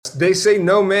They say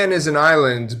no man is an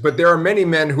island, but there are many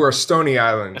men who are Stony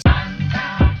Island.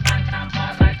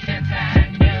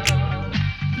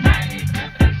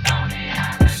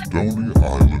 Stony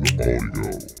Island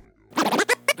Audio.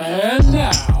 And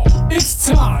now, it's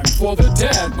time for the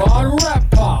Dad Bod Rap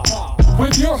Pod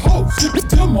with your hosts,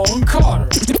 Damone Carter,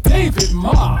 David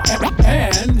Ma,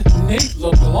 and Nate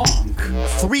LeBlanc.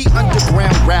 Three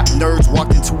underground rap nerds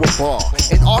walked into a bar.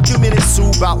 An argument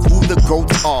ensued about who the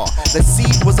GOATs are. The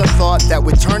seed was a thought that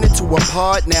would turn into a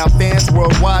pod. Now fans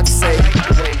worldwide say,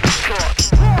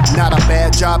 not a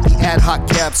bad job, the ad hoc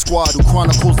gab squad who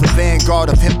chronicles the vanguard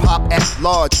of hip-hop at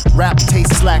large. Rap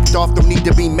taste slacked off, don't need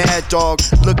to be mad, dog.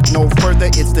 Look no further,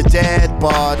 it's the Dad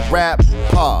Bod Rap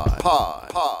Pod.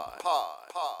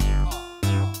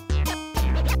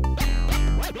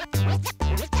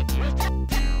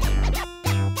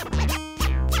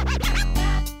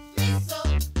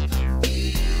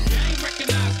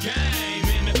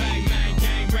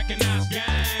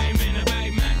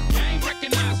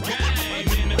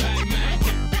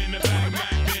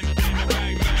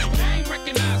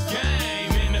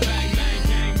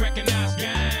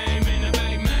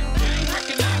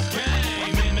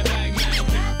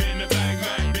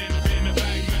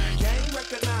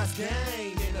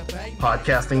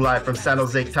 Podcasting live from San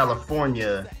Jose,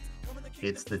 California,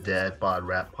 it's the Dad Bod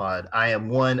Rap Pod. I am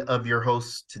one of your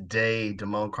hosts today,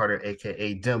 Damone Carter,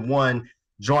 aka Dim One,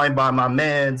 joined by my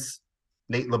mans,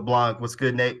 Nate LeBlanc. What's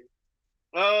good, Nate?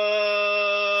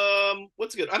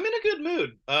 What's good? I'm in a good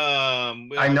mood.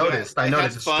 I noticed. I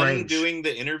had It's fun strange. doing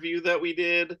the interview that we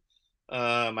did.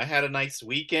 I had a nice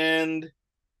weekend.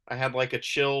 I had like a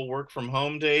chill work from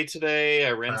home day today.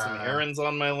 I ran some errands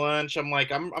on my lunch. I'm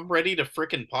ready to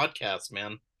frickin' podcast,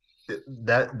 man.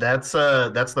 That's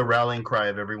the rallying cry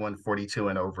of everyone 42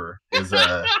 and over. Is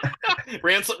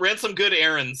ran some good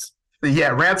errands. Yeah,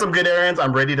 ran some good errands.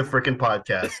 I'm ready to frickin'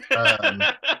 podcast.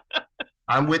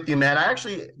 I'm with you, man. I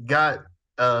actually got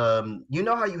you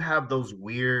know how you have those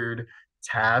weird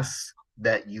tasks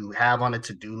that you have on a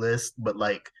to-do list, but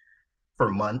like for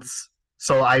months.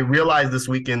 So I realized this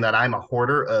weekend that I'm a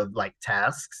hoarder of like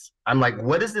tasks. I'm like,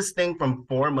 what is this thing from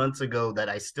 4 months ago that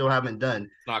I still haven't done?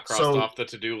 Not crossed off the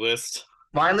to-do list.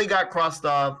 Finally got crossed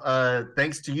off.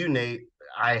 Thanks to you, Nate.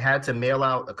 I had to mail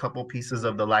out a couple pieces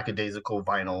of the Lackadaisical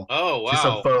vinyl to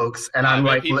some folks. And I'm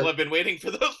like, people have been waiting for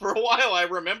those for a while. I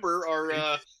remember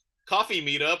our coffee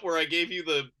meetup where I gave you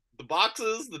the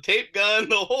boxes, the tape gun,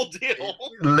 the whole deal.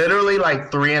 Literally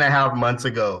like 3.5 months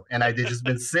ago. And I just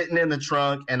been sitting in the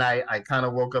trunk, and I kind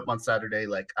of woke up on Saturday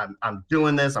like, I'm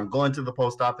doing this. I'm going to the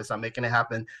post office. I'm making it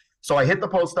happen. So I hit the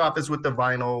post office with the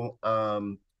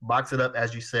vinyl, box it up,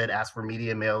 as you said, ask for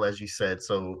media mail, as you said.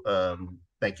 So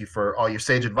thank you for all your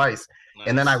sage advice. Nice.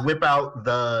 And then I whip out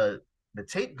the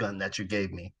tape gun that you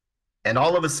gave me. And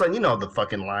all of a sudden, you know, the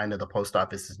fucking line of the post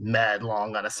office is mad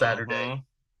long on a Saturday. Uh-huh.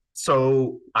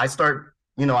 So I start,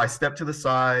 I step to the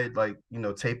side, like,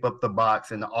 tape up the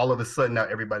box, and all of a sudden now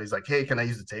everybody's like, hey, can I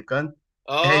use the tape gun?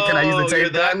 Oh, hey, can I use the tape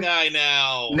you're gun? That guy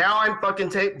now. Now I'm fucking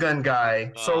tape gun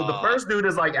guy. So the first dude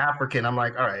is like African. I'm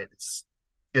like, all right,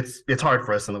 it's hard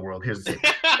for us in the world. Here's the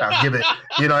tape. I'll give it.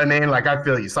 You know what I mean? Like, I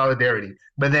feel you, solidarity.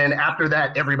 But then after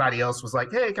that, everybody else was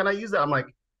like, hey, can I use that? I'm like,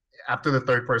 after the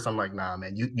third person, I'm like, nah,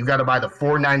 man, you got to buy the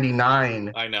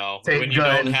 $4.99. I know. When you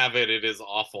don't have it, it is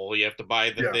awful. You have to buy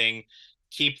the thing,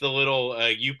 keep the little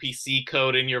UPC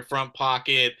code in your front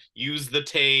pocket, use the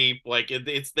tape. Like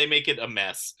they make it a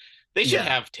mess. They should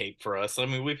have tape for us. I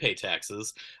mean, we pay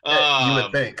taxes. You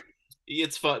would think.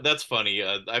 It's fun. That's funny.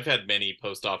 I've had many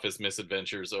post office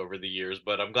misadventures over the years,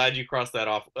 but I'm glad you crossed that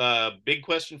off. Big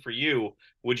question for you.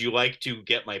 Would you like to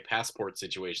get my passport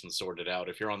situation sorted out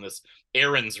if you're on this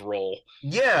errands roll?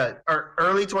 Yeah,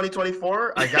 early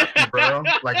 2024. I got you, bro.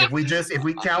 Like if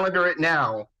we calendar it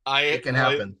now, it can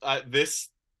happen. This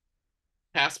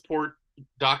passport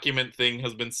document thing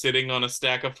has been sitting on a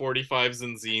stack of 45s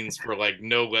and zines for like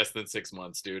no less than 6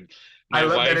 months, dude. I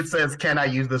love that it says, "Can I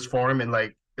use this form?" and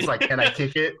like. It's like, can I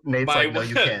kick it? Nate's like, no,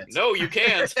 you can't. No, you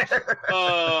can't.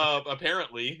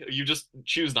 Apparently, you just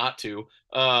choose not to.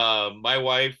 My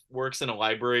wife works in a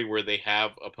library where they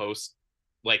have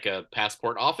like a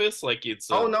passport office. Like it's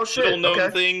a little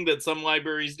known thing that some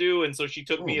libraries do. And so she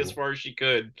took me as far as she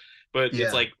could. But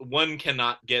it's like one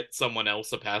cannot get someone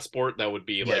else a passport. That would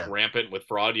be like rampant with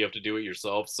fraud. You have to do it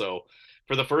yourself. So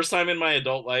for the first time in my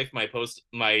adult life,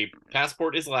 my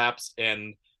passport is lapsed,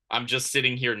 and I'm just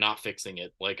sitting here not fixing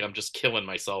it. Like I'm just killing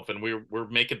myself, and we're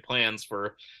making plans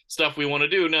for stuff we want to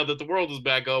do now that the world is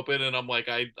back open. And I'm like,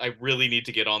 I really need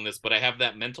to get on this, but I have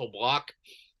that mental block.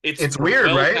 It's weird,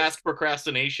 right? Past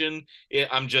procrastination.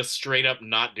 I'm just straight up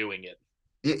not doing it.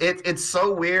 It's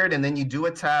so weird. And then you do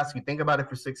a task, you think about it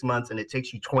for 6 months, and it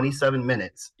takes you 27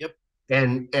 minutes. Yep.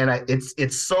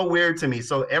 It's so weird to me.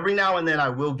 So every now and then I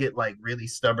will get like really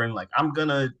stubborn, like I'm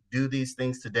gonna do these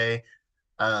things today.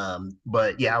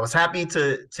 But yeah, I was happy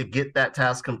to get that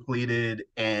task completed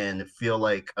and feel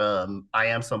like I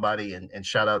am somebody. And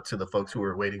shout out to the folks who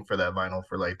were waiting for that vinyl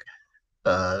for like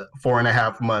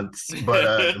 4.5 months.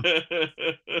 But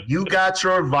you got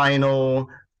your vinyl.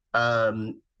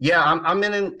 Yeah, I'm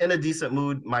in a decent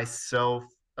mood myself.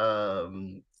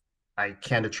 I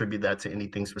can't attribute that to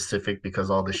anything specific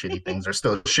because all the shitty things are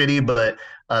still shitty, but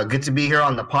good to be here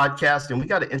on the podcast. And we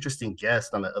got an interesting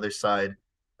guest on the other side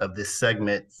of this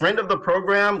segment. Friend of the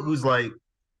program who's like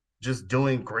just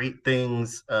doing great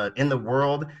things in the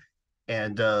world.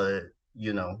 And,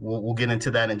 you know, we'll get into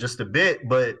that in just a bit,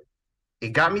 but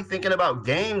it got me thinking about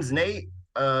games, Nate.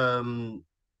 You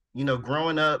know,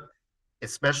 growing up,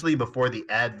 especially before the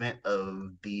advent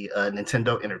of the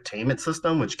Nintendo Entertainment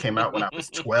System, which came out when I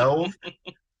was 12.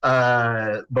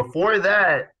 Before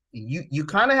that, you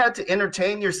kind of had to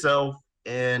entertain yourself,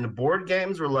 and board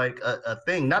games were like a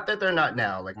thing. Not that they're not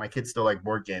now, like my kids still like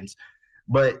board games,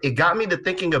 but it got me to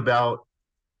thinking about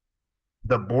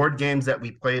the board games that we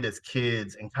played as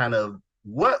kids and kind of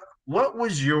what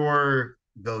was your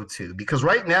go-to? Because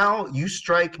right now you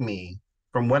strike me,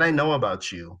 from what I know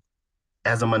about you,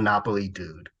 as a Monopoly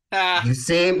dude. You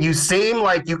seem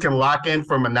like you can lock in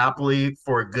for Monopoly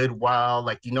for a good while.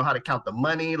 Like, you know how to count the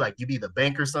money. Like, you be the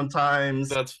banker sometimes.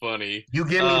 That's funny. You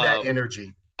give me that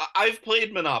energy. I've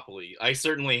played Monopoly. I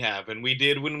certainly have. And we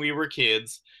did when we were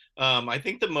kids. I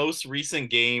think the most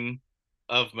recent game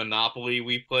of Monopoly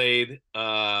we played,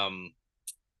 I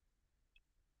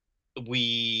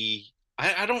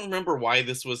don't remember why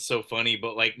this was so funny,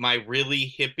 but like my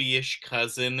really hippie-ish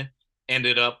cousin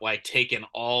ended up like taking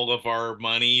all of our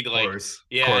money, like course.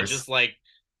 Just like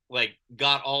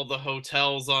got all the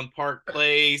hotels on Park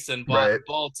Place and bought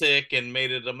Baltic and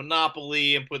made it a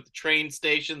Monopoly and put the train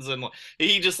stations, and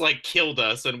he just like killed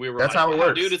us. And we were that's like, how it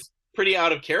works, dude, it's pretty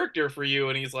out of character for you.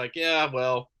 And he's like, yeah,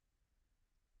 well,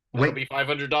 that'll be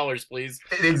 $500, please.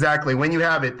 Exactly. When you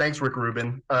have it. Thanks, Rick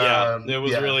Rubin. It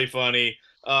was really funny.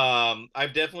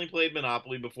 I've definitely played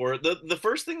Monopoly before. The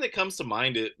first thing that comes to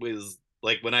mind, it was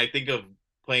like when I think of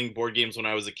playing board games when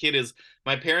I was a kid, is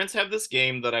my parents have this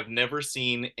game that I've never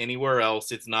seen anywhere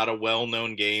else. It's not a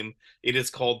well-known game. It is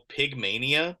called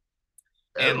Pigmania.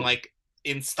 And like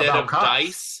instead of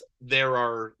dice, there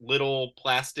are little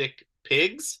plastic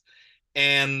pigs.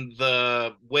 And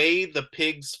the way the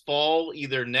pigs fall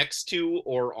either next to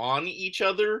or on each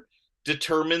other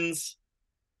determines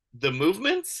the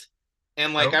movements.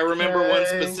 And like I remember one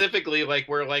specifically, like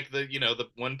where like the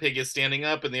one pig is standing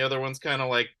up and the other one's kind of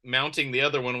like mounting the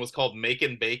other one, was called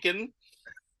Makin' Bacon.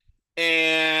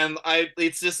 And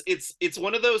it's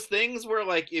one of those things where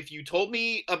like if you told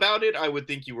me about it, I would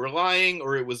think you were lying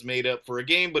or it was made up for a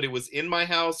game, but it was in my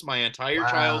house my entire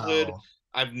childhood.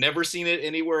 I've never seen it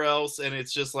anywhere else, and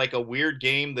it's just like a weird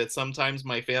game that sometimes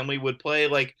my family would play,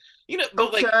 like, you know,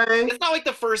 but like it's not like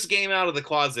the first game out of the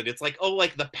closet. It's like, oh,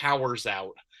 like the power's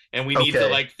out and we need to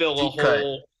like fill a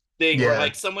whole thing where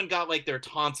like someone got like their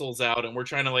tonsils out and we're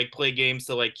trying to like play games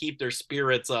to like keep their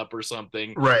spirits up or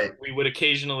something. Right. We would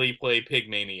occasionally play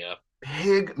Pigmania.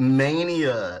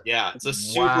 Pigmania. Yeah, it's a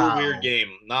super weird game,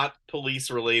 not police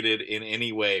related in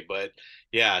any way, but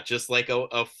yeah, just like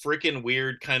a freaking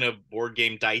weird kind of board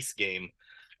game dice game.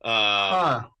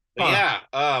 My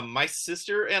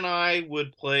sister and I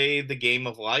would play the Game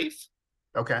of Life.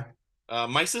 Okay.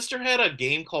 My sister had a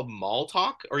game called Mall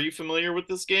Talk. Are you familiar with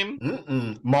this game?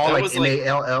 Mall, like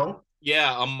M-A-L-L?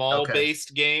 Yeah, a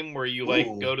mall-based game where you like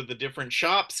go to the different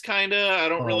shops, kind of. I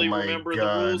don't really remember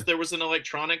the rules. There was an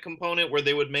electronic component where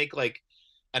they would make like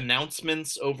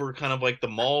announcements over kind of like the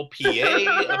mall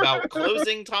PA about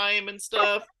closing time and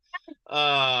stuff.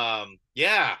 Wow.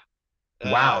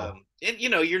 And you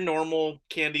know, your normal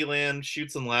Candyland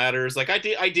shoots and ladders. Like I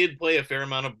did play a fair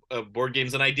amount of board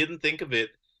games, and I didn't think of it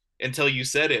until you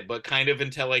said it, but kind of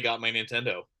until I got my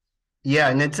Nintendo.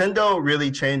 Yeah, Nintendo really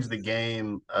changed the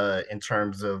game in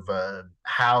terms of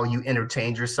how you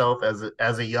entertained yourself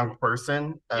as a young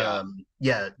person.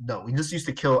 We just used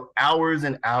to kill hours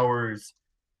and hours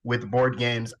with board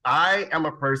games. I am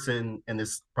a person, and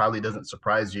this probably doesn't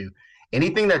surprise you,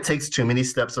 anything that takes too many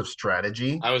steps of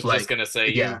strategy. I was just gonna say,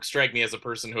 you strike me as a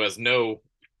person who has no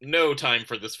time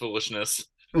for this foolishness.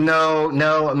 No,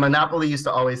 Monopoly used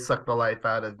to always suck the life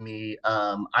out of me.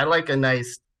 I like a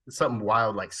nice something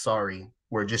wild like Sorry,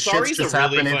 where just shit's just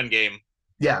happening. Sorry's a really fun game.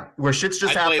 Yeah, where shit's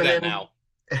just happening. Play that now.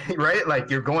 Right? Like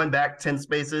you're going back 10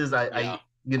 spaces. I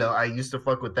used to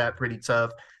fuck with that pretty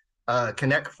tough.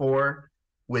 Connect 4,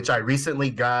 which I recently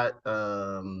got.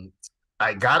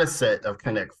 I got a set of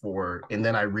Connect 4, and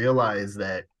then I realized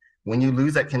that when you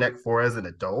lose at Connect 4 as an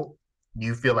adult,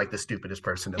 you feel like the stupidest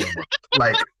person in the world.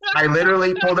 Like, I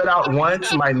literally pulled it out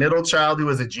once. My middle child, who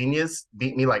was a genius,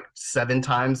 beat me like 7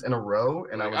 times in a row,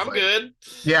 and I'm like, good.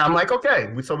 Yeah, I'm like, okay,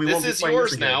 so we won't be playing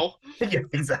yours now. Yeah,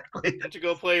 exactly. Why don't you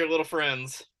go play your little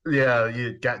friends? Yeah,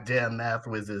 you goddamn math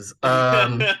whizzes.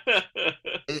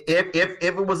 If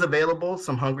it was available,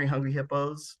 some Hungry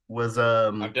Hippos was.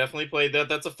 I've definitely played that.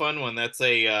 That's a fun one. That's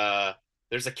a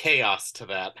there's a chaos to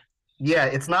that. Yeah,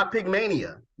 it's not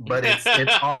Pigmania, but it's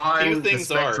on the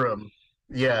spectrum.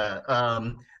 Are. Yeah.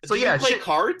 So Did you play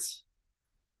cards?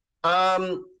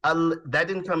 That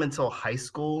didn't come until high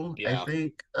school. Yeah. I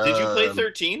think. Did you play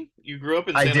 13? You grew up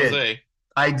in San Jose.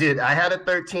 I did. I had a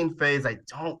 13 phase. I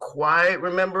don't quite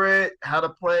remember it how to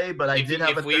play, but I did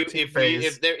have a 13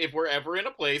 phase. If we're ever in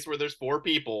a place where there's 4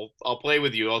 people, I'll play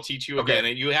with you. I'll teach you again.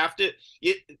 And you have to.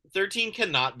 13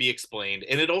 cannot be explained,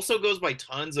 and it also goes by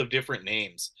tons of different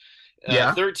names.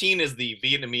 13 is the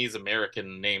Vietnamese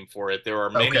American name for it. There are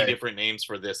many different names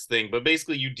for this thing, but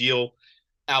basically you deal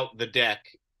out the deck.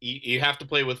 You have to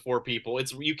play with 4 people.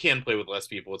 You can play with less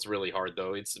people. It's really hard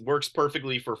though. It works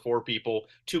perfectly for 4 people,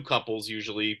 2 couples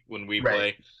usually when we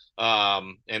play.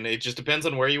 And it just depends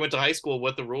on where you went to high school,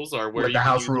 what the rules are, where you the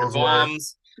house rules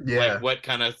bombs, like what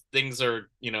kind of things are,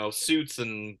 suits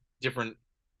and different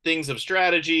things of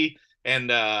strategy.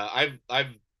 And I've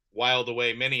whiled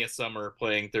away many a summer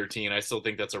playing 13. I still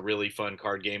think that's a really fun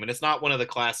card game, and it's not one of the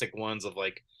classic ones of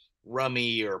like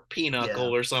Rummy or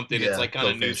Pinochle or something. It's like kind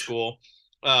of new school.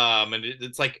 And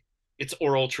it's like it's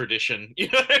oral tradition. You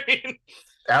know what I mean?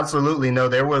 Absolutely. No,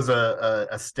 there was a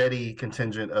steady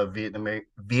contingent of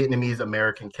Vietnamese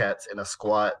American cats in a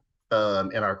squat in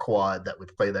our quad that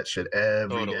would play that shit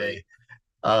every day.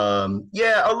 A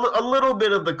little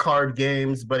bit of the card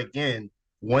games, but again,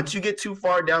 once you get too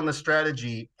far down the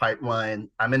strategy pipeline,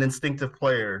 I'm an instinctive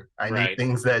player. I need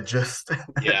things that just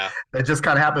that just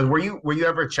kind of happen. Were you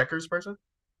ever a checkers person?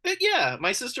 Yeah,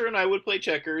 my sister and I would play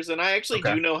checkers, and I actually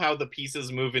do know how the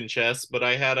pieces move in chess, but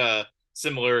I had a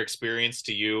similar experience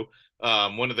to you.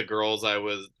 One of the girls I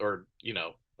was,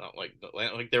 not like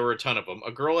there were a ton of them.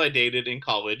 A girl I dated in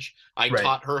college, I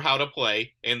taught her how to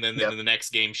play, and then in the next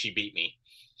game she beat me.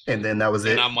 And then that was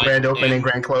it. Like, grand opening,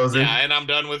 grand closing. Yeah, and I'm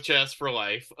done with chess for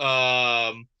life.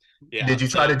 Yeah. Did you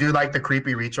try to do like the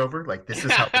creepy reach over? Like, this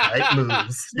is how the knight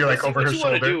moves. You're like over her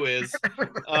shoulder. What you want to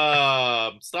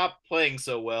do is stop playing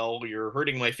so well. You're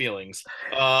hurting my feelings.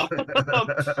 What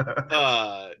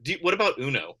about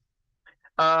Uno?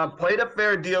 Played a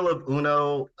fair deal of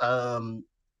Uno.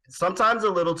 Sometimes a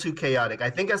little too chaotic. I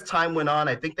think as time went on,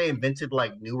 I think they invented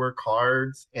like newer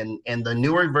cards, and the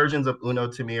newer versions of Uno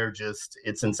to me are just,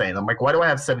 it's insane. I'm like, why do I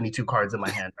have 72 cards in my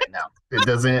hand right now? It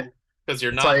doesn't. Because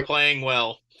you're not playing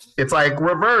well. It's like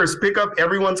reverse, pick up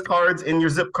everyone's cards in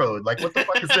your zip code. Like, what the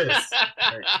fuck is this?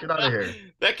 Like, get out of here.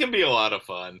 That can be a lot of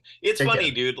fun. It's funny,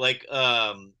 dude. Like,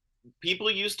 people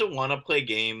used to want to play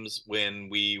games when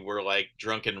we were like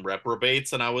drunken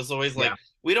reprobates, and I was always like,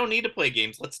 we don't need to play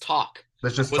games. Let's talk.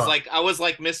 Let's just talk. I was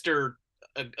like, Mr.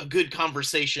 A good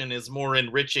conversation is more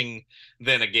enriching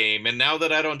than a game. And now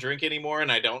that I don't drink anymore and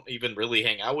I don't even really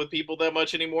hang out with people that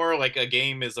much anymore, like a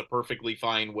game is a perfectly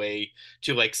fine way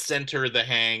to like center the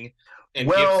hang and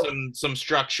give some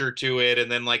structure to it.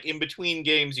 And then like in between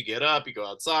games, you get up, you go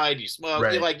outside, you smoke,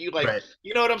 you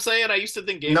know what I'm saying? I used to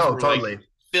think games were totally like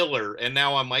filler, and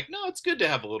now I'm like, no, it's good to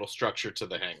have a little structure to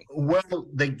the hang. Well,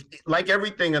 like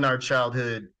everything in our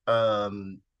childhood,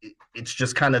 it's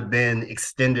just kind of been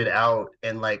extended out.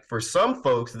 And like for some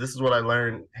folks, this is what I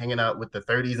learned hanging out with the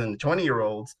 30s and the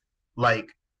 20-year-olds, like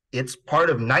it's part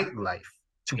of nightlife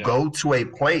to go to a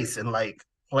place and like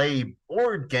play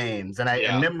board games. And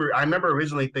I remember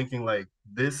originally thinking like,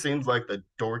 this seems like the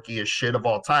dorkiest shit of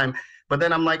all time. But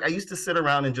then I'm like, I used to sit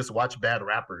around and just watch bad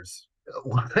rappers,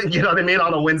 you know what I mean,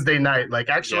 on a Wednesday night. Like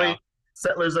actually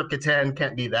Settlers of Catan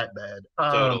can't be that bad.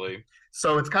 Totally.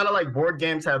 So it's kind of like board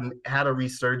games have had a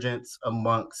resurgence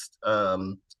amongst,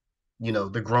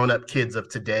 the grown-up kids of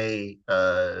today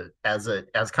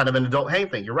as kind of an adult hang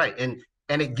thing. You're right, and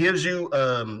it gives you,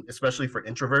 especially for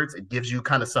introverts, it gives you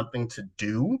kind of something to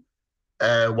do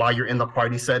while you're in the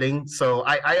party setting. So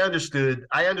I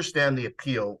understand the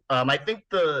appeal. I think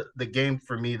the game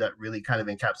for me that really kind of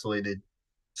encapsulated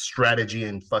strategy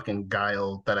and fucking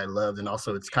guile that I loved, and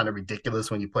also it's kind of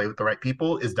ridiculous when you play with the right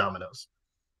people, is dominoes.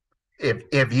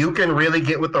 If you can really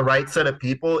get with the right set of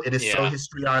people, it is so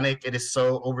histrionic. It is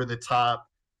so over the top.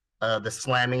 The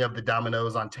slamming of the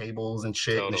dominoes on tables and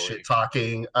shit, and the shit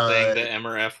talking. Saying the M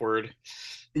or F word.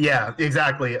 Yeah,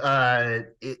 exactly. Hen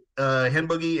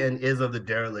Boogie and Iz of the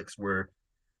Derelicts were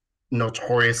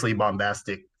notoriously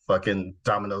bombastic fucking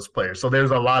dominoes players. So there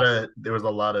was a lot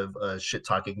of shit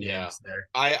talking games there.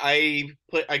 I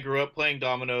grew up playing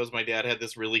dominoes. My dad had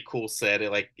this really cool set.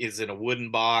 It like is in a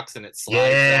wooden box and it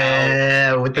slides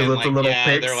out. With the little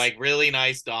picks. They're like really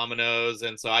nice dominoes.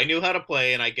 And so I knew how to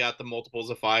play and I got the multiples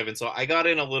of 5. And so I got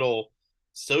in a little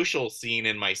social scene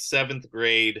in my 7th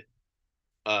grade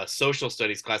social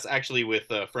studies class, actually with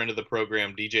a friend of the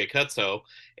program, DJ Cutso,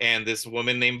 and this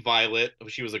woman named Violet.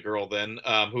 She was a girl then,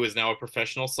 who is now a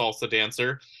professional salsa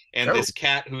dancer, and this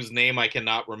cat whose name I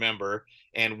cannot remember.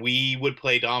 And we would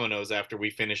play dominoes after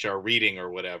we finish our reading or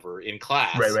whatever in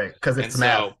class. Right, because it's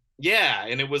math. So, yeah,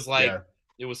 and it was like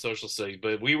it was social studies,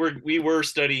 but we were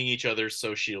studying each other's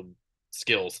social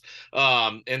skills.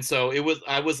 And so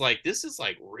I was like, this is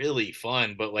like really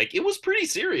fun, but like it was pretty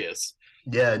serious.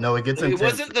 Yeah, no, it gets intense. It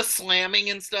wasn't the slamming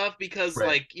and stuff because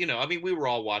like, you know, I mean, we were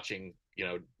all watching, you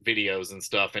know, videos and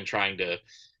stuff and trying to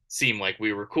seem like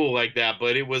we were cool like that,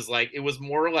 but it was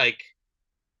more like,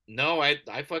 no,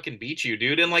 I fucking beat you,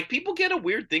 dude. And like people get a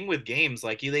weird thing with games,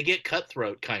 like they get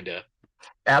cutthroat kind of.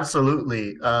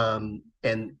 Absolutely.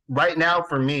 And right now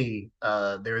for me,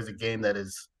 there is a game that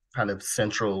is kind of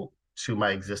central to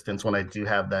my existence when I do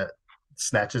have that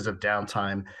snatches of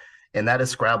downtime, and that is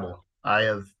Scrabble. I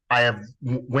have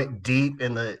went deep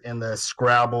in the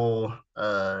Scrabble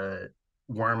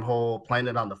wormhole, playing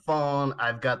it on the phone.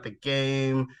 I've got the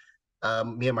game.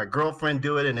 Me and my girlfriend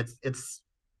do it, and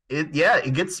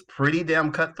it gets pretty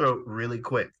damn cutthroat really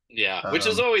quick. Yeah, which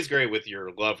is always great with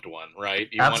your loved one, right?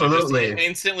 You absolutely. Want to just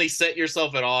instantly set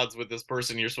yourself at odds with this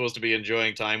person you're supposed to be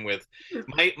enjoying time with.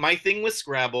 My thing with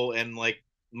Scrabble, and like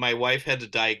my wife had to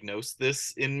diagnose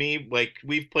this in me. Like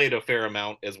we've played a fair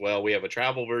amount as well. We have a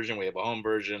travel version, we have a home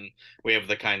version, we have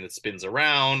the kind that spins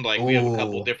around. Like we have a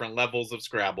couple different levels of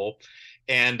Scrabble.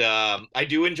 And I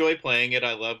do enjoy playing it.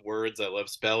 I love words. I love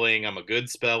spelling. I'm a good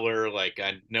speller. Like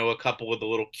I know a couple of the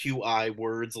little QI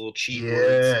words, little cheat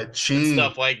words, and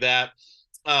stuff like that.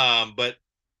 But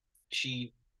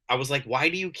I was like, why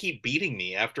do you keep beating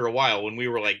me after a while when we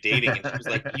were like dating? And she was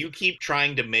like, you keep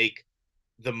trying to make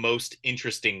the most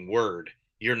interesting word.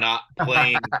 You're not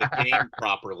playing the game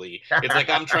properly. It's like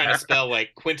I'm trying to spell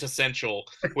like quintessential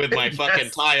with my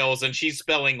fucking tiles, and she's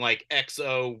spelling like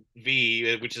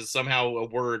XOV, which is somehow a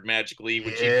word magically,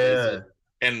 which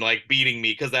and like beating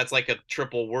me because that's like a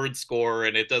triple word score,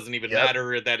 and it doesn't even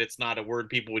matter that it's not a word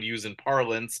people would use in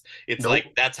parlance. It's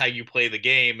like that's how you play the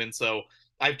game. And so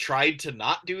I've tried to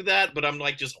not do that, but I'm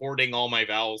like just hoarding all my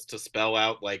vowels to spell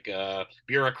out like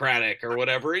bureaucratic or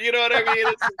whatever. You know what I mean?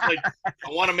 It's like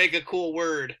I want to make a cool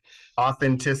word.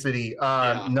 Authenticity.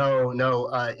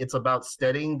 No. It's about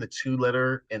studying the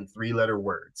 2-letter and 3-letter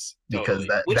words because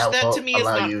that to me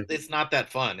is it's not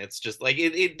that fun. It's just like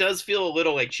it does feel a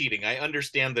little like cheating. I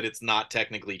understand that it's not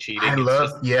technically cheating. I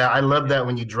love that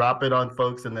when you drop it on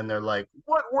folks and then they're like,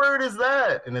 "What word is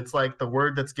that?" And it's like the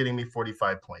word that's getting me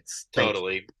 45 points.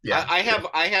 Totally. Yeah. I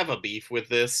have a beef with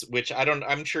this, which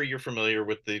I'm sure you're familiar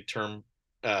with the term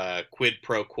quid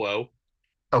pro quo.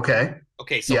 Okay,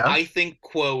 so I think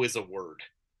quo is a word.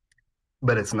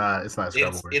 But it's not a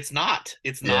Scrabble word. It's not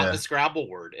the Scrabble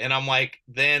word. And I'm like,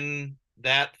 then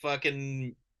that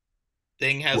fucking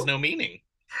thing has no meaning.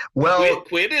 Well,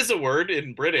 quid is a word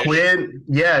in British. Quid.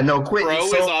 Pro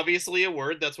is obviously a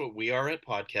word. That's what we are at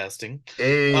podcasting.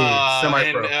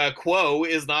 And quo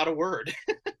is not a word.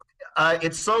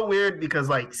 It's so weird because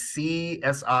like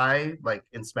CSI, like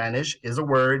in Spanish, is a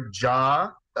word.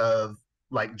 Ja of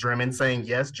like German saying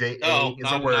yes, JA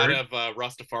is a word. Not of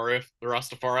Rastafari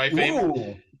fame.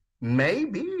 Ooh,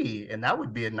 maybe, and that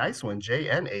would be a nice one,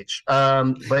 JNH.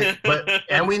 But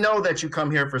and we know that you come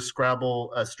here for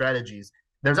Scrabble strategies.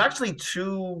 There's actually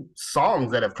 2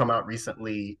 songs that have come out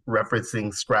recently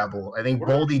referencing Scrabble. I think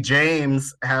Boldy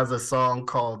James has a song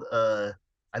called I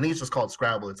think it's just called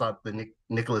Scrabble. It's on the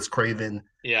Nicholas Craven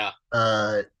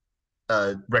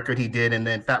record he did, and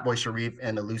then Fatboy Sharif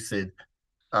and Elucid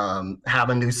have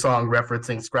a new song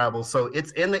referencing Scrabble. So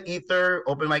it's in the ether.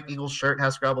 Open Mike Eagle's shirt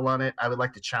has Scrabble on it. I would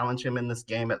like to challenge him in this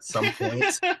game at some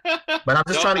point. But I'm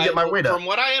just trying to get my weight up. From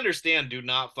what I understand, do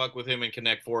not fuck with him in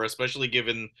Connect 4, especially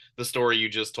given the story you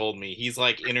just told me. He's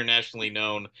like internationally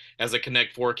known as a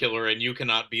Connect 4 killer, and you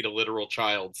cannot beat a literal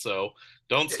child. So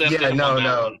don't step to him on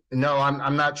that one. No,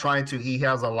 I'm not trying to. He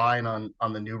has a line on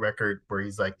the new record where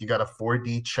he's like, you got a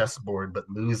 4D chessboard, but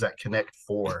lose at Connect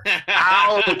 4.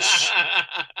 Ouch!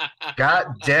 God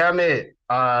damn it.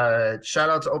 Shout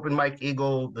out to Open Mike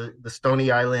Eagle, the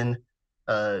Stony Island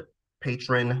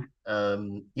patron.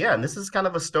 Yeah, and this is kind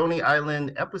of a Stony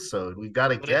Island episode. We've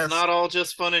got a guest. It's not all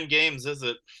just fun and games, is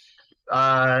it?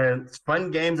 It's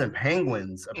fun games and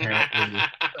penguins, apparently.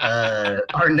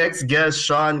 Our next guest,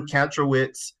 Sean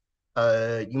Kantrowitz.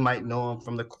 You might know him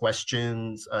from the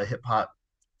Questions hip hop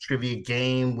trivia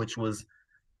game, which was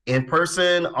in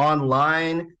person,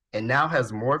 online, and now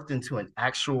has morphed into an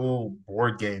actual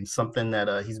board game, something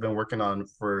that he's been working on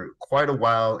for quite a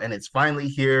while, and it's finally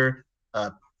here.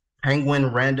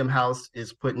 Penguin Random House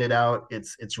is putting it out.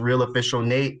 It's real official.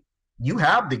 Nate, you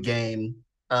have the game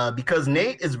because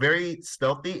Nate is very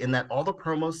stealthy in that all the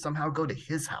promos somehow go to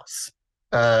his house.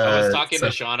 I was talking to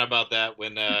Sean about that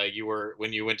when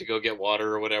you went to go get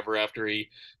water or whatever after he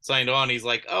signed on. He's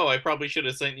like, "Oh, I probably should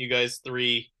have sent you guys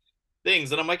 3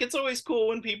 things," and I'm like, "It's always cool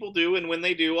when people do, and when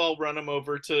they do, I'll run them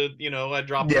over to I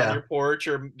drop it on your porch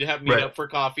or have meet up for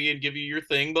coffee and give you your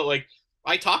thing." But like,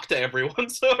 I talk to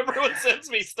everyone, so everyone sends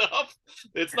me stuff.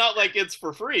 It's not like it's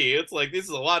for free. It's like this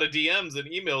is a lot of DMs and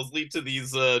emails lead to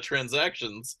these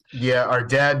transactions. Yeah, our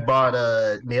dad bought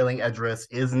a mailing address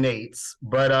is Nate's,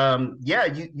 but yeah,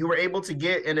 you were able to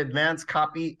get an advanced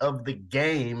copy of the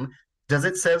game. Does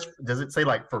it say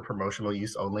like for promotional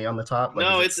use only on the top? Like,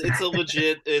 no, it's a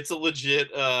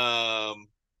legit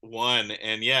one,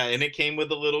 and yeah, and it came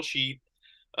with a little sheet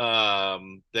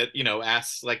that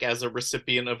asks, like, as a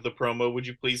recipient of the promo, would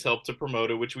you please help to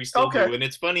promote it, which we still do. And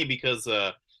it's funny because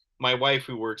my wife,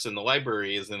 who works in the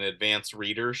library, is an advanced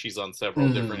reader. She's on several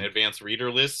different advanced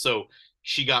reader lists, so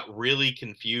she got really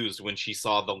confused when she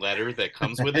saw the letter that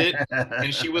comes with it.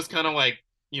 And she was kind of like,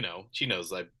 she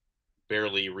knows I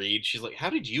barely read. She's like, "How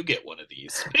did you get one of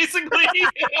these?" Basically,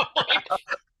 like,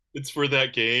 it's for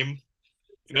that game.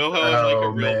 You know how I'm like a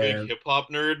real big hip hop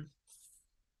nerd?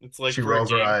 It's like she for rolls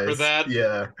a game her eyes. For that,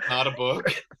 yeah, not a book.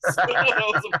 So that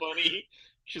was funny.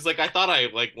 She's like, "I thought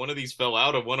one of these fell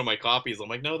out of one of my copies." I'm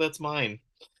like, "No, that's mine."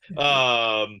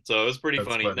 So it was pretty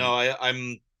funny. No,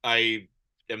 I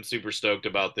am super stoked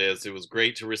about this. It was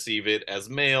great to receive it as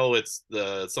mail. It's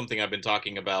something I've been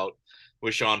talking about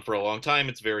with Sean for a long time.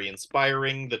 It's very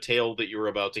inspiring. The tale that you're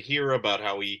about to hear about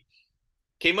how he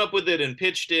came up with it and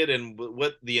pitched it and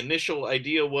what the initial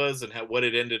idea was and what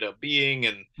it ended up being.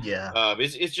 And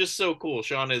it's just so cool.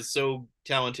 Sean is so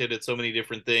talented at so many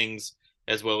different things,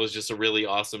 as well as just a really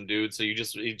awesome dude. So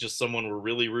he's just someone we're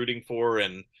really rooting for,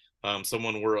 and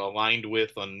someone we're aligned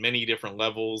with on many different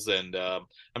levels. And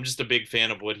I'm just a big fan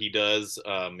of what he does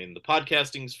in the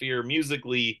podcasting sphere,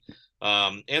 musically,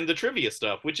 and the trivia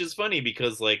stuff, which is funny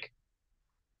because like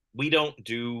we don't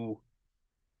do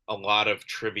a lot of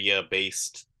trivia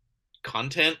based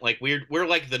content. Like we're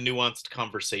like the Nuanced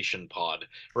Conversation pod,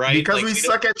 right? Because like, we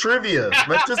suck at trivia.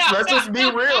 let's just be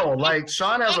real. Like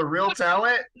Sean has a real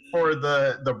talent for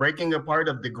the breaking apart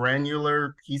of the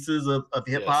granular pieces of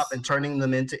hip hop and turning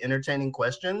them into entertaining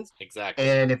questions. Exactly.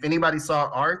 And if anybody saw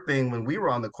our thing when we were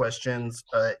on the Questions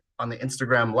on the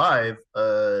Instagram live,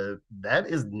 that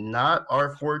is not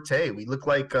our forte. We look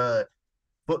like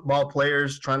football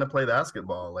players trying to play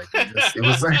basketball. Like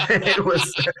it's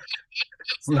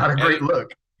not a great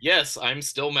look. Yes, I'm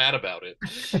still mad about it.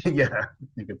 Yeah,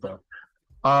 you can tell.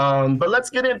 But let's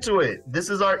get into it. This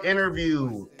is our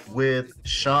interview with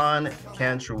Sean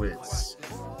Kantrowitz,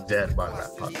 Dead by Rap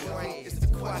Podcast. It's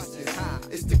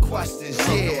the questions,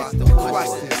 yeah. It's the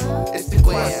questions. It's the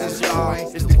questions,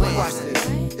 y'all. It's the questions.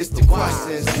 It's the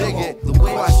questions, dig it. The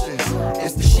questions.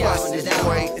 It's the questions,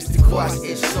 boy. It's the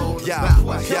questions.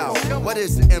 Yo, what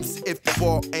is an MC if the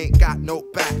ball ain't got no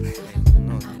back?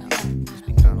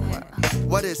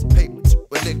 What is paper to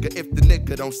a nigga if the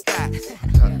nigga don't stack?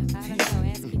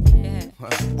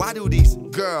 Why do these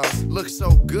girls look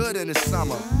so good in the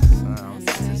summer?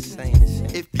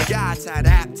 If you got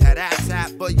tap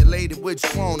for your lady, which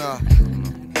wanna?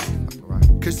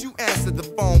 Cause you answered the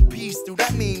phone piece, do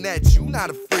that mean that you not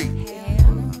a freak?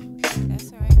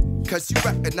 Cause you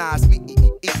recognize me,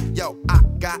 yo, I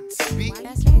got to speak.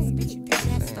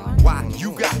 Why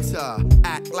you got to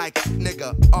act like a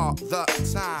nigga all the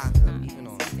time?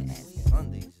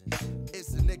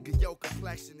 It's a nigga, your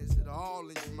complexion, is it all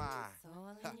in your mind?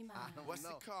 What's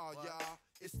it called, y'all?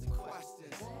 It's the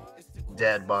questions.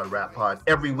 Dead Bod Rap Pod.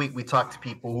 Every week we talk to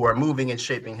people who are moving and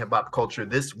shaping hip hop culture.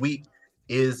 This week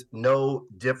is no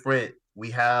different. We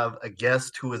have a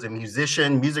guest who is a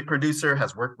musician, music producer,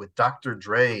 has worked with Dr.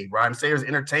 Dre, Rhymesayers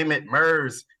Entertainment,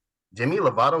 Murs, Demi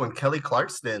Lovato, and Kelly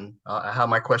Clarkson. I have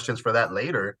my questions for that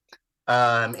later.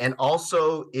 And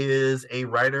also is a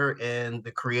writer and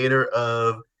the creator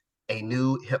of a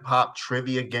new hip hop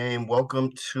trivia game.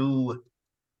 Welcome to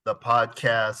the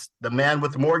podcast, the man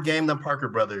with more game than Parker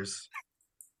Brothers,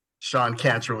 Sean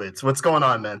Kantrowitz. What's going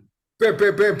on, man?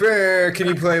 Can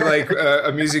you play like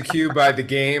a music cue by The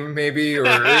Game, maybe, or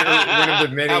one of the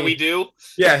many? How We Do?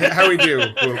 Yeah, How We Do.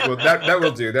 Well, that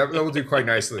will do. That will do quite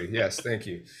nicely. Yes, thank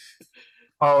you.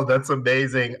 Oh, that's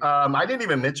amazing. I didn't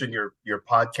even mention your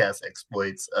podcast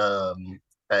exploits.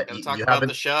 Gonna talk about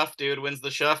the Shuff, dude. When's the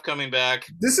Shuff coming back?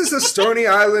 This is a Stony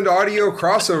Island audio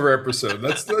crossover episode.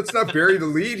 Let's not bury the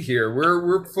lead here.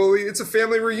 We're fully. It's a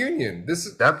family reunion.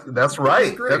 That's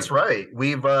right. That's right.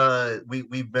 We've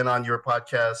been on your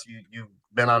podcast. You've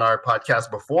been on our podcast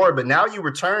before, but now you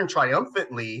return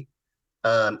triumphantly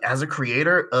as a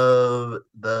creator of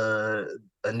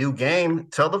a new game.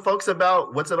 Tell the folks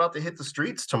about what's about to hit the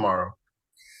streets tomorrow.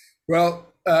 Well,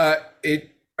 I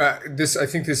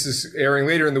think this is airing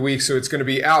later in the week, so it's going to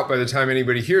be out by the time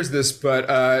anybody hears this.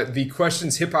 But the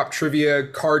Questions Hip Hop Trivia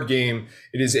card game.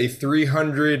 It is a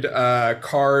 300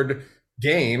 card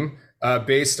game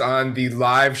based on the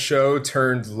live show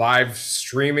turned live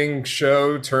streaming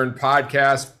show turned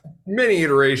podcast. Many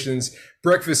iterations.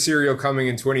 Breakfast cereal coming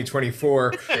in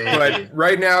 2024. But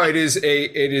right now it is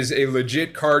a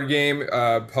legit card game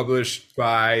published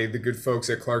by the good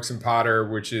folks at Clarkson Potter,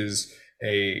 which is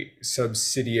a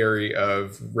subsidiary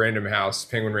of Random House,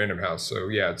 Penguin Random House. So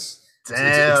yeah, it's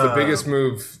the biggest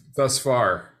move thus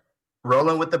far.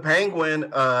 Rolling with the Penguin,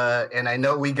 and I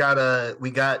know we got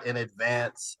an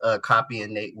advance copy,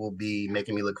 and Nate will be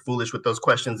making me look foolish with those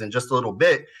questions in just a little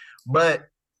bit. But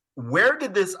where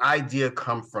did this idea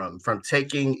come from? From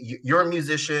taking, you're a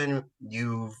musician,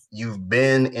 you've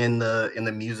been in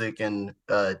the music and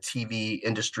TV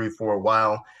industry for a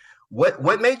while.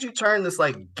 What made you turn this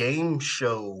like game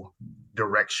show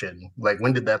direction? Like,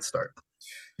 when did that start?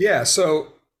 Yeah, so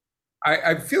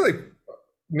I feel like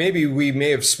maybe we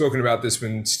may have spoken about this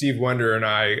when Steve Wonder and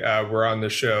I were on the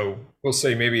show. We'll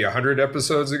say maybe 100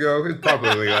 episodes ago. It's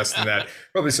probably less than that.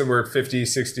 Probably somewhere 50,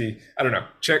 60. I don't know.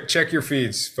 Check your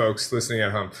feeds, folks listening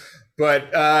at home.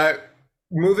 But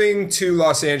moving to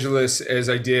Los Angeles, as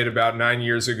I did about 9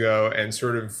 years ago, and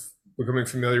sort of becoming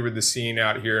familiar with the scene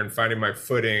out here and finding my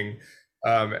footing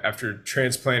after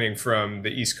transplanting from the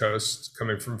East Coast,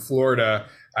 coming from Florida,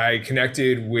 I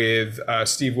connected with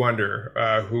Steve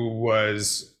Wonder, who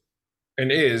was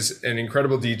and is an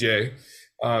incredible DJ,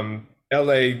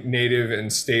 LA native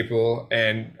and staple.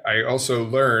 And I also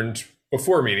learned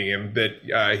before meeting him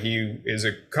that he is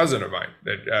a cousin of mine,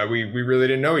 that we really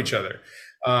didn't know each other.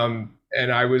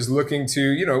 And I was looking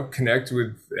to, connect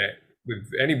with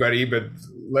anybody, but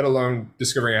let alone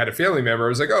discovering I had a family member. I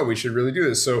was like, oh, we should really do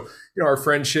this. So, our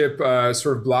friendship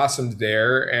sort of blossomed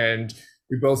there, and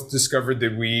we both discovered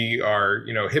that we are,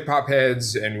 hip hop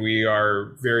heads, and we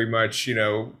are very much,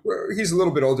 he's a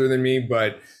little bit older than me,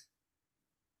 but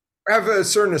have a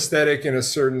certain aesthetic and a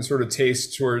certain sort of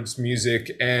taste towards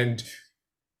music, and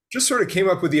just sort of came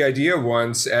up with the idea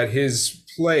once at his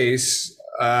place.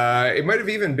 It might have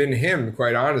even been him,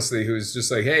 quite honestly, who was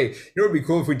just like, hey, it would be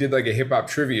cool if we did like a hip hop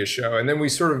trivia show. And then we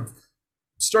sort of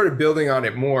started building on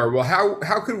it more. Well,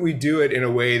 how could we do it in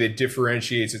a way that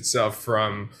differentiates itself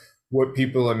from what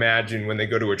people imagine when they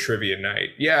go to a trivia night?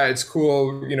 Yeah, it's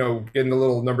cool, getting the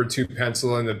little number 2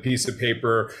 pencil and the piece of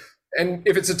paper. And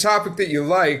if it's a topic that you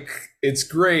like, it's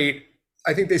great.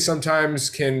 I think they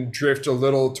sometimes can drift a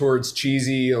little towards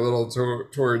cheesy, a little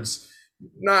towards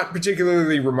not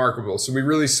particularly remarkable. So we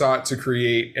really sought to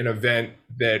create an event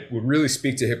that would really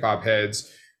speak to hip hop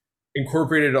heads,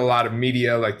 incorporated a lot of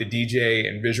media like the DJ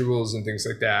and visuals and things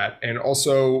like that. And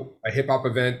also a hip hop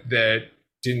event that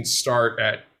didn't start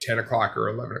at 10 o'clock or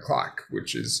 11 o'clock,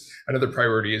 which is another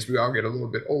priority as we all get a little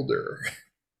bit older.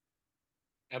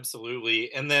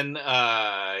 Absolutely. And then,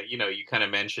 you kind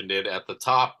of mentioned it at the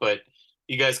top, but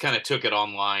you guys kind of took it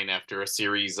online after a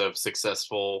series of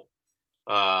successful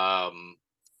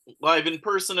live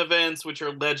in-person events, which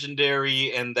are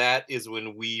legendary. And that is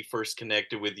when we first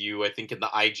connected with you, I think in the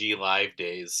IG Live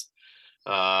days.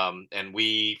 And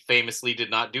we famously did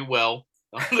not do well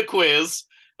on the quiz.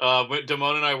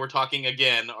 Damone and I were talking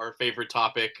again, our favorite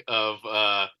topic of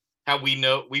how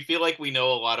we feel like we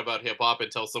know a lot about hip hop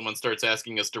until someone starts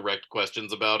asking us direct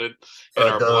questions about it and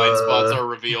our blind spots are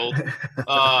revealed.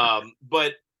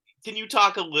 But can you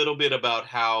talk a little bit about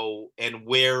how and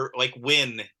where, like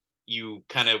when you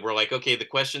kind of were like, okay, the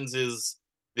questions is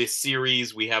this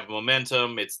series, we have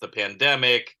momentum, it's the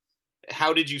pandemic.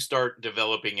 How did you start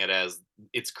developing it as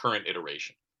its current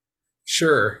iteration?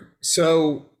 Sure.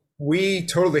 So we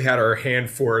totally had our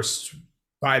hand forced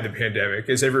by the pandemic,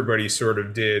 as everybody sort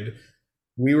of did.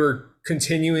 We were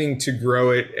continuing to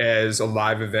grow it as a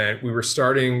live event. We were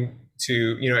starting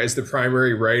to, as the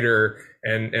primary writer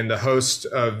and the host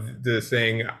of the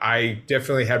thing, I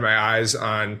definitely had my eyes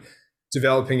on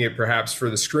developing it perhaps for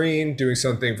the screen, doing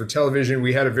something for television.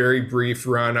 We had a very brief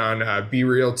run on Be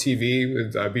Real TV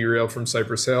with Be Real from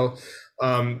Cypress Hill.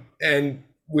 And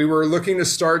we were looking to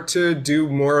start to do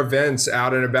more events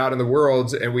out and about in the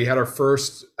world. And we had our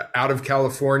first out of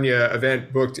California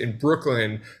event booked in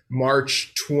Brooklyn,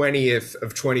 March 20th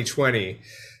of 2020.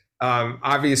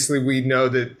 Obviously, we know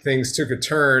that things took a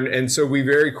turn. And so we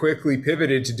very quickly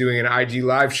pivoted to doing an IG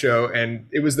live show. And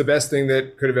it was the best thing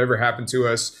that could have ever happened to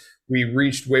us. We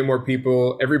reached way more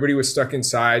people. Everybody was stuck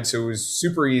inside. So it was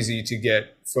super easy to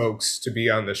get folks to be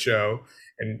on the show.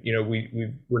 And,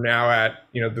 we're now at,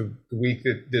 the week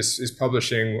that this is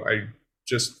publishing, I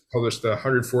just published the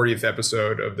 140th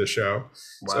episode of the show.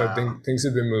 Wow. So things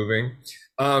have been moving.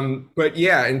 But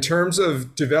yeah, in terms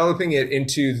of developing it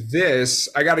into this,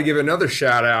 I got to give another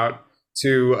shout out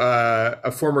to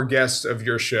a former guest of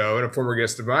your show and a former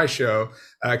guest of my show,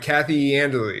 Kathy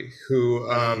Andely,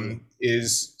 who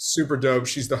is super dope.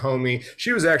 She's the homie.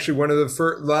 She was actually one of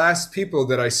the last people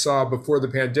that I saw before the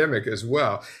pandemic as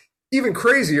well. Even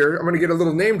crazier, I'm going to get a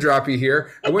little name droppy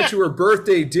here. I went to her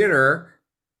birthday dinner,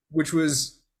 which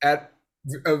was at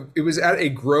a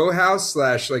grow house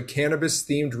 / like cannabis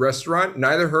themed restaurant.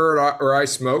 Neither her or I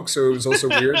smoke, so it was also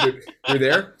weird that we're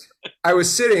there. I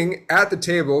was sitting at the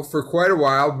table for quite a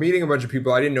while, meeting a bunch of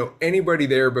people. I didn't know anybody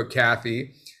there but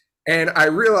Kathy. And I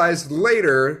realized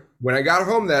later, when I got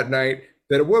home that night,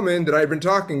 that a woman that I'd been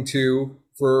talking to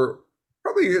for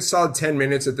probably a solid 10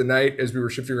 minutes at the night as we were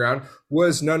shifting around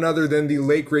was none other than the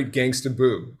late great Gangsta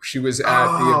Boo. She was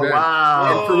at the event.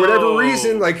 Wow. And for whatever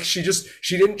reason, like she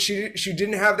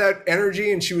didn't have that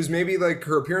energy, and she was maybe like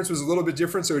her appearance was a little bit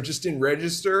different, so it just didn't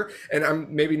register. And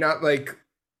I'm maybe not like,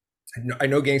 I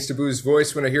know Gangsta Boo's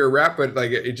voice when I hear a rap, but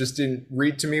like it just didn't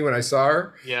read to me when I saw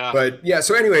her. Yeah. But yeah,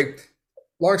 so anyway,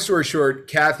 long story short,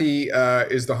 Kathy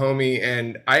is the homie,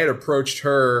 and I had approached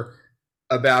her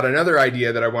about another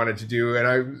idea that I wanted to do. And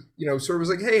I, sort of was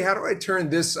like, hey, how do I turn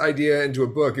this idea into a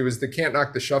book? It was the Can't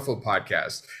Knock the Shuffle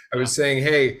podcast. I was saying,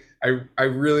 hey, I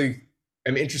really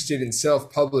am interested in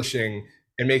self-publishing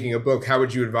and making a book. How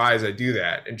would you advise I do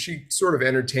that? And she sort of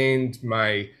entertained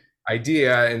my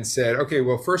idea and said, okay,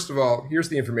 well, first of all, here's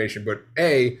the information, but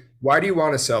A, why do you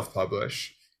want to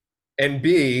self-publish? And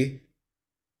B,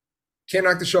 Can't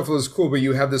Knock the Shuffle is cool, but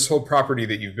you have this whole property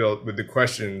that you've built with the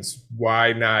questions.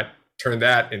 Why not turn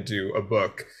that into a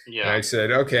book? Yeah. And I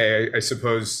said, okay, I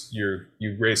suppose you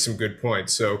raised some good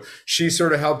points. So she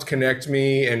sort of helped connect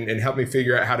me and help me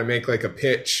figure out how to make like a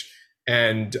pitch.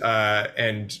 And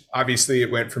obviously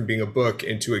it went from being a book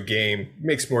into a game.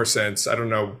 Makes more sense. I don't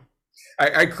know.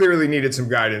 I clearly needed some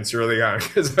guidance early on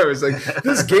because I was like,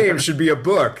 this game should be a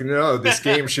book. No, this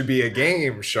game should be a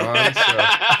game, Sean. So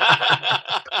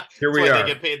here we are.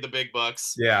 They get paid the big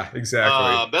bucks. Yeah,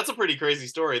 exactly. That's a pretty crazy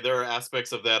story. There are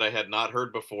aspects of that I had not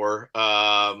heard before.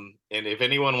 And if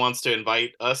anyone wants to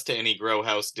invite us to any Grow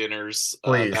House dinners,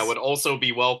 that would also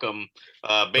be welcome.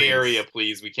 Bay Area,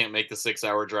 please. We can't make the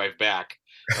 6-hour drive back.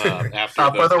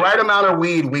 After for the right amount of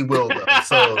weed, we will though.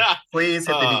 So please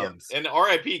hit the DMs. And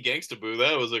RIP Gangsta Boo.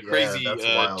 That was a crazy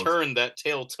turn that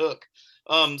tale took.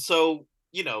 So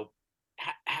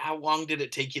how long did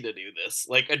it take you to do this?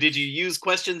 Like, did you use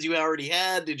questions you already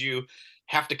had? Did you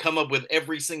have to come up with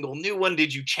every single new one?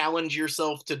 Did you challenge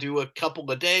yourself to do a couple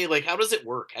a day? Like, how does it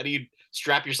work? How do you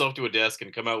strap yourself to a desk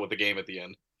and come out with a game at the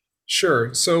end?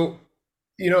 Sure. So,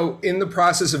 in the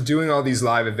process of doing all these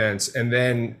live events and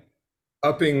then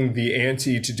upping the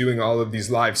ante to doing all of these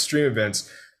live stream events,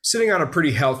 sitting on a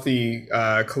pretty healthy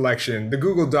collection. The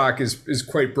Google Doc is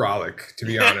quite brolic, to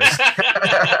be honest.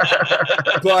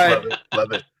 But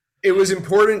love it. It was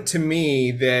important to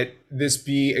me that this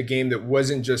be a game that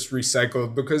wasn't just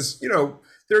recycled because,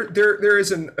 there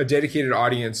is a dedicated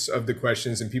audience of the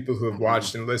questions and people who have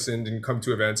watched and listened and come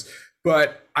to events.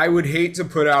 But I would hate to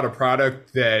put out a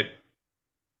product that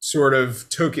sort of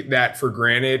took that for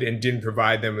granted and didn't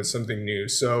provide them with something new.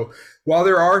 So while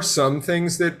there are some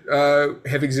things that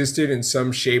have existed in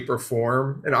some shape or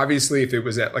form, and obviously if it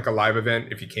was at like a live event,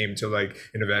 if you came to like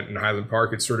an event in Highland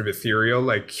Park, it's sort of ethereal.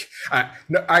 Like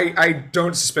I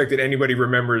don't suspect that anybody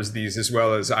remembers these as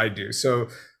well as I do. So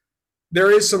there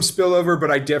is some spillover,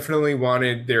 but I definitely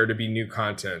wanted there to be new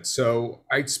content. So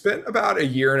I spent about a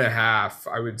year and a half,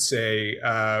 I would say,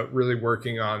 really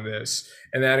working on this.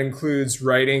 And that includes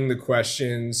writing the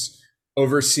questions,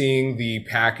 overseeing the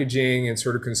packaging and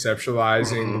sort of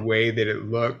conceptualizing the way that it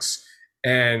looks.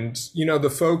 And, the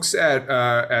folks at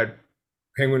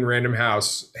Penguin Random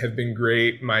House have been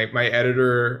great. My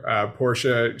editor,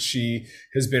 Portia, she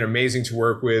has been amazing to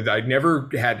work with. I never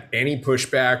had any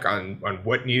pushback on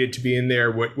what needed to be in there,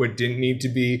 what didn't need to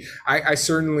be. I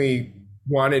certainly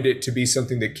wanted it to be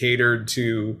something that catered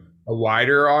to a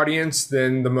wider audience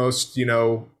than the most,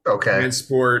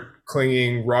 sport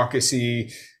clinging,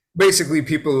 raucousy, basically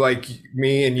people like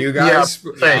me and you guys.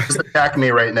 Yeah, just attack me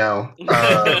right now.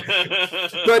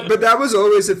 But that was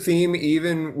always a theme,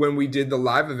 even when we did the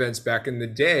live events back in the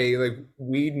day. Like,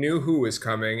 we knew who was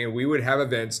coming, and we would have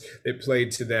events that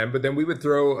played to them. But then we would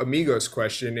throw a Migos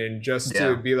question in just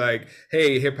to be like,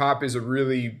 hey, hip hop is a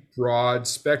really broad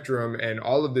spectrum, and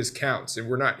all of this counts. And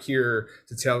we're not here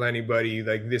to tell anybody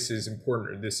like this is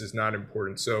important or this is not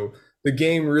important. So the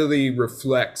game really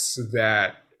reflects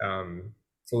that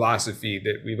philosophy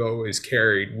that we've always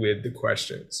carried with the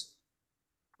questions.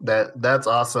 That's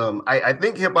awesome. I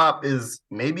think hip hop is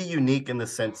maybe unique in the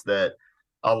sense that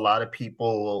a lot of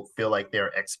people feel like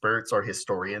they're experts or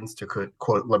historians, to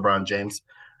quote LeBron James.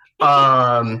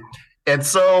 And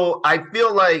so I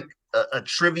feel like a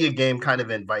trivia game kind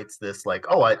of invites this, like,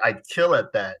 oh, I'd kill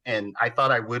at that. And I thought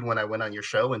I would when I went on your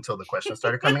show until the questions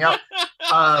started coming out.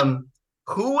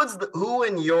 Who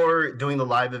in your doing the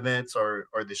live events or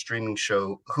the streaming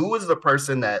show, who was the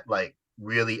person that like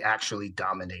really actually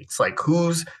dominates? Like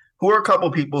who are a couple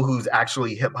people whose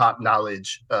actually hip hop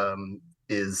knowledge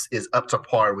is up to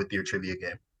par with your trivia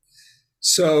game?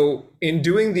 So in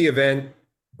doing the event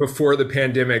before the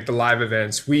pandemic, the live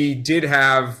events, we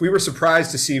were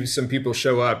surprised to see some people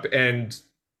show up, and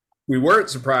we weren't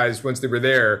surprised once they were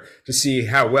there to see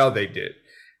how well they did.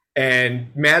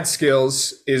 And Mad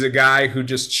Skills is a guy who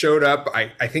just showed up.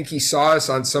 I think he saw us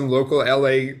on some local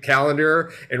LA calendar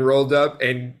and rolled up,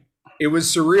 and it was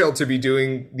surreal to be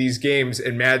doing these games,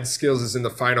 and Mad Skills is in the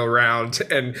final round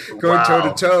and going toe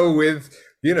to toe with,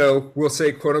 we'll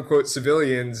say quote unquote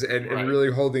civilians and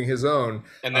really holding his own.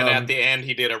 And then at the end,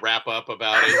 he did a wrap up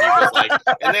about it. He was like,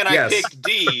 and then I picked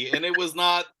D, and it was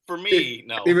not for me.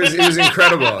 It was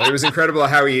incredible. It was incredible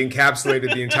how he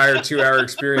encapsulated the entire 2-hour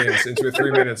experience into a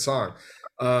 3-minute song.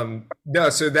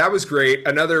 So that was great.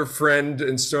 Another friend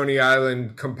in Stony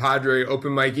Island, compadre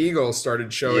Open Mike Eagle,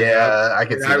 started showing up. Yeah, I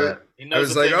could see that. He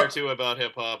knows a thing or two about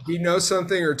hip hop. He knows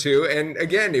something or two. And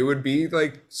again, it would be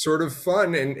like sort of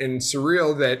fun and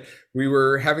surreal that we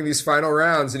were having these final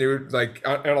rounds, and it would like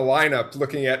on a lineup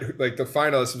looking at like the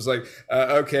finalists was like,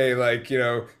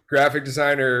 graphic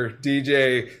designer,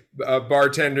 DJ,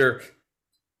 bartender,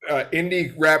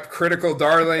 indie rap critical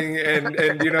darling, and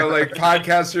like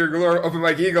podcaster galore, Open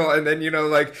Mike Eagle, and then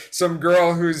like some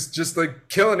girl who's just like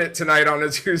killing it tonight on a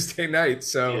Tuesday night.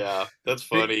 So yeah, that's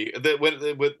funny.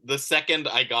 With the second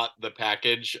I got the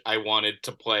package, I wanted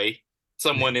to play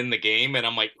someone in the game, and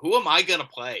I'm like, who am I gonna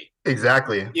play?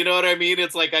 Exactly. You know what I mean?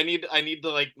 It's like I need to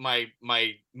like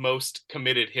my most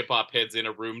committed hip hop heads in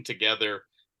a room together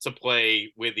to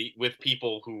play with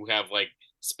people who have like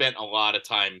spent a lot of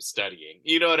time studying.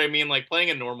 You know what I mean? Like playing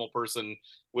a normal person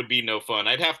would be no fun.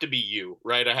 I'd have to be you,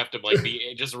 right? I have to like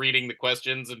be just reading the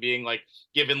questions and being like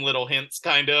giving little hints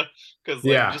kind of, because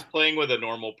just playing with a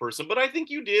normal person. But I think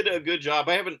you did a good job.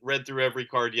 I haven't read through every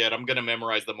card yet. I'm going to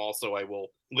memorize them all, so I will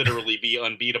literally be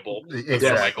unbeatable. Those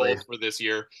are my goals for this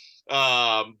year.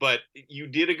 But you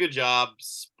did a good job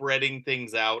spreading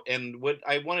things out. And what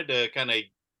I wanted to kind of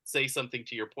say something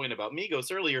to your point about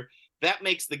Migos earlier, that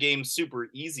makes the game super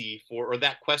easy or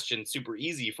that question super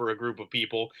easy for a group of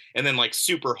people, and then like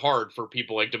super hard for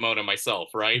people like Damone and myself,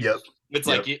 right? Yep. It's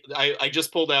like I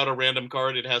just pulled out a random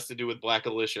card. It has to do with Black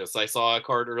Alicious. I saw a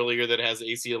card earlier that has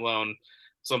AC Alone,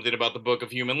 something about the Book of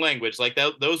Human Language. Like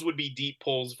those would be deep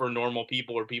pulls for normal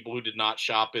people or people who did not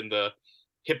shop in the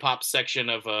hip hop section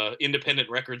of a independent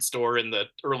record store in the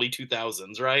early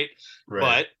 2000s, right?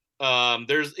 But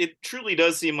it truly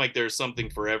does seem like there's something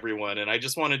for everyone, and I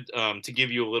just wanted to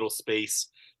give you a little space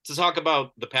to talk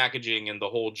about the packaging and the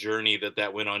whole journey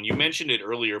that went on. You mentioned it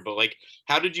earlier, but like,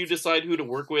 how did you decide who to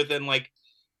work with? And like,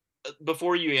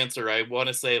 before you answer, I want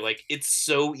to say like, it's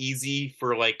so easy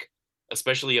for like,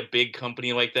 especially a big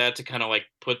company like that, to kind of like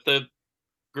put the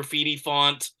graffiti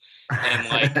font and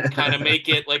like kind of make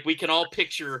it like we can all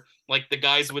picture like the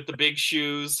guys with the big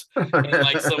shoes and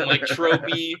like some like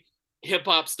tropey hip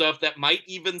hop stuff that might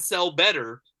even sell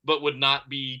better, but would not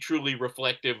be truly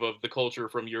reflective of the culture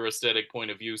from your aesthetic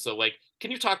point of view. So like, can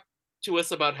you talk to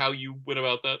us about how you went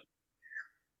about that?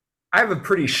 I have a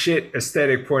pretty shit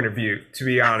aesthetic point of view, to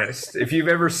be honest. If you've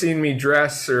ever seen me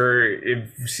dress, or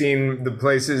if you've seen the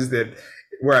places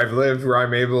where I've lived, where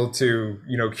I'm able to,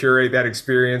 curate that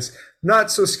experience,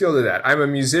 not so skilled at that. I'm a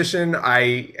musician,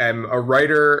 I am a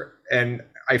writer, and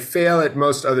I fail at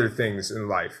most other things in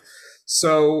life.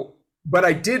 So, but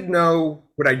I did know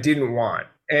what I didn't want.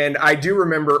 And I do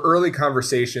remember early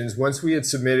conversations once we had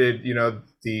submitted,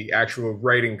 the actual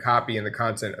writing copy and the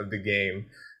content of the game.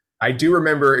 I do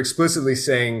remember explicitly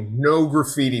saying no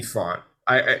graffiti font.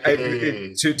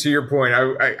 To your point,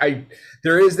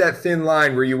 there is that thin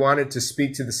line where you want it to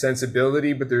speak to the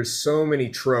sensibility, but there's so many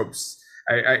tropes.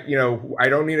 I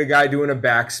don't need a guy doing a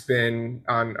backspin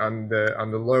on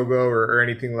the logo or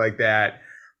anything like that.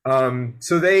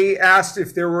 So they asked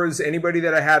if there was anybody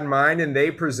that I had in mind, and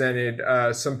they presented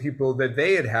some people that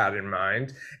they had in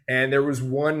mind. And there was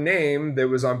one name that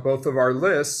was on both of our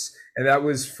lists, and that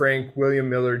was Frank William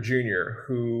Miller Jr.,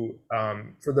 who,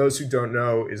 for those who don't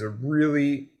know, is a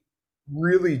really,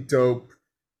 really dope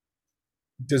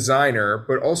designer,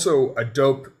 but also a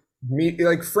dope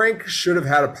like Frank should have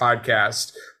had a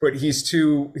podcast, but he's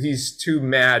too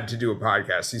mad to do a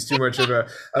podcast. He's too much of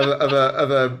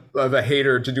a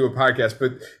hater to do a podcast.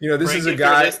 But this Frank, is a if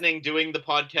guy you're listening. Doing the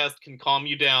podcast can calm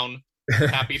you down.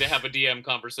 Happy to have a DM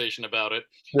conversation about it.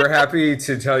 We're happy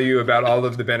to tell you about all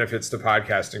of the benefits to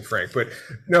podcasting, Frank. But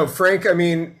no, Frank,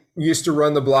 used to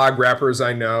run the blog Rappers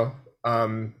I Know.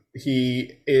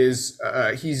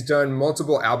 He's done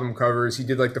multiple album covers. He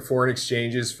did like the Foreign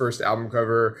Exchange's first album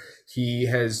cover. He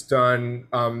has done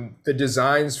the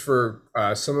designs for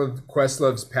some of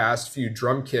Questlove's past few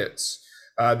drum kits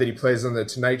that he plays on the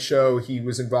Tonight Show. He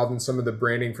was involved in some of the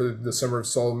branding for the Summer of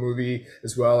Soul movie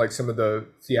as well, like some of the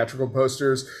theatrical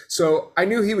posters. So I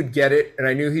knew he would get it, and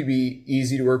I knew he'd be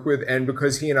easy to work with. And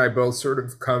because he and I both sort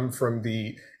of come from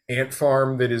the ant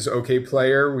farm that is OK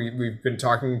Player, we've been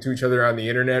talking to each other on the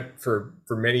internet for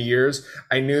many years.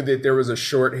 I knew that there was a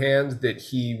shorthand that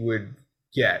he would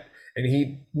get, and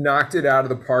he knocked it out of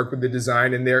the park with the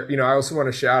design. And there, I also want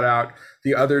to shout out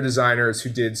the other designers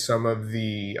who did some of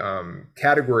the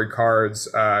category cards.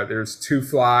 There's Two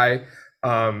Fly,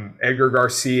 Edgar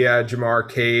Garcia, Jamar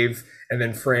Cave, and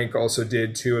then Frank also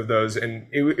did two of those. And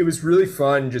it was really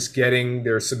fun just getting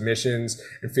their submissions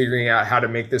and figuring out how to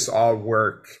make this all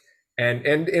work. And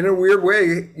in a weird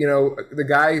way, the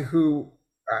guy who,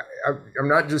 I'm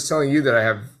not just telling you that I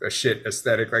have a shit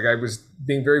aesthetic. Like, I was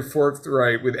being very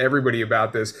forthright with everybody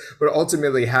about this, but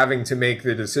ultimately having to make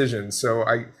the decision. So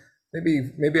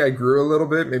maybe I grew a little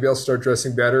bit. Maybe I'll start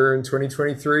dressing better in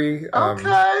 2023.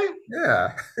 Okay.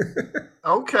 Yeah.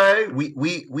 Okay.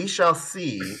 We shall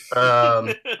see.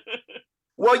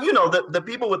 Well, the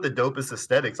people with the dopest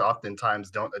aesthetics oftentimes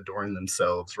don't adorn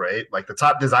themselves, right? Like the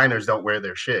top designers don't wear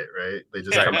their shit, right? They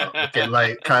just come out looking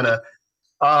like kind of.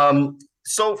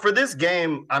 So for this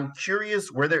game, I'm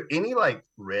curious, were there any like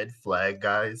red flag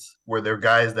guys? Were there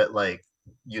guys that like,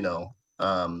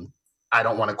 I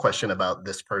don't want to question about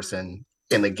this person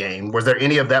in the game? Was there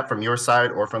any of that from your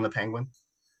side or from the Penguin?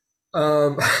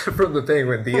 From the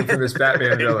Penguin, the infamous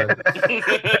Batman villain.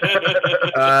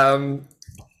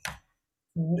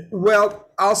 Well,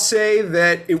 I'll say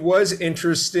that it was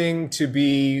interesting to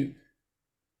be,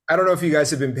 I don't know if you guys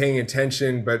have been paying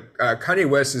attention, but Kanye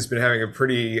West has been having a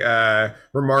pretty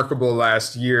remarkable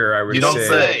last year, I would say. You don't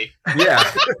say. Yeah.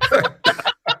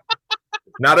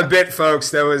 Not a bit,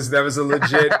 folks. That was a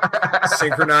legit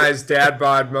synchronized dad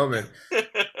bod moment.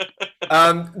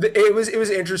 It was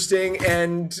interesting,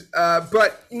 and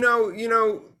but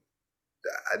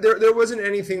there wasn't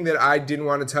anything that I didn't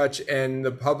want to touch. And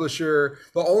the publisher,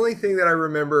 the only thing that I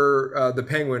remember, the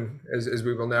Penguin, as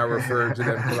we will now refer to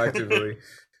them collectively,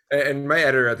 and my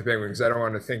editor at the Penguin, because I don't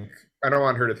want her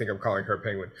to think I'm calling her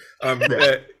Penguin,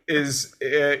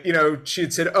 she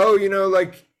had said,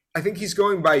 like, I think he's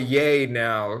going by Ye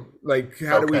now. Like,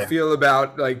 how do we feel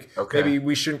about, like, maybe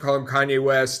we shouldn't call him Kanye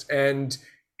West? And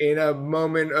in a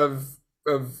moment of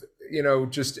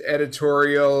just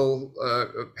editorial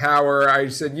power, I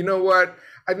said, you know what?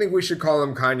 I think we should call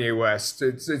him Kanye West.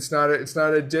 It's not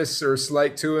a diss or a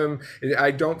slight to him.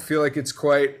 I don't feel like it's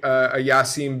quite a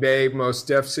Yasin Bey Mos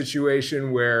Def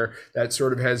situation where that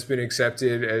sort of has been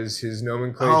accepted as his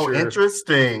nomenclature. Oh,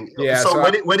 interesting. Yeah. So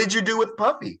what did you do with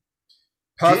Puffy?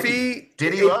 Puffy?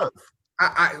 Diddy Love?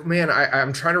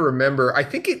 I'm trying to remember. I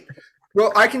think it.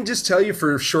 Well, I can just tell you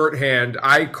for shorthand,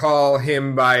 I call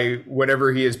him by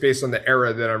whatever he is based on the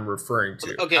era that I'm referring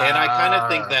to. Okay, and I kind of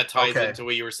think that ties into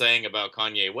what you were saying about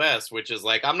Kanye West, which is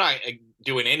like, I'm not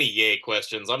doing any Ye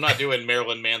questions. I'm not doing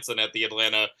Marilyn Manson at the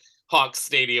Atlanta Hawks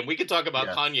Stadium. We could talk about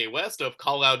Kanye West of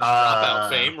Call Out Dropout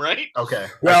fame, right? Okay.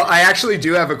 Well, I actually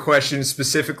do have a question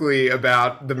specifically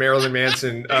about the Marilyn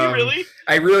Manson. Do you really?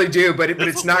 I really do, but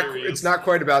it's not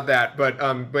quite about that. But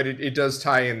it does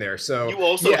tie in there. So you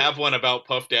also have one about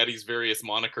Puff Daddy's various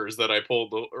monikers that I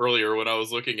pulled earlier when I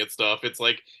was looking at stuff. It's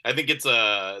like, I think it's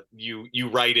you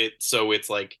write it so it's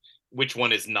like which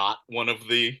one is not one of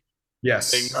the.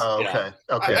 Yes. Things. Oh, okay.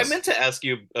 Yeah. Okay. I meant to ask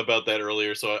you about that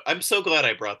earlier, so I'm so glad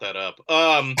I brought that up.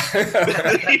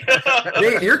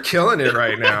 Nate, you're killing it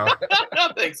right now.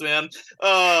 Thanks, man.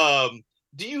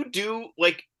 Do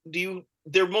you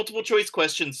there are multiple choice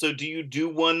questions, so do you do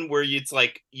one where it's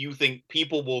like you think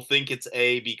people will think it's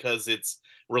A because it's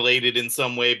related in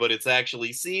some way, but it's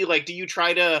actually C? Like, do you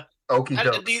try to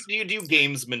do you do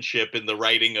gamesmanship in the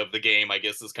writing of the game? I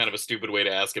guess is kind of a stupid way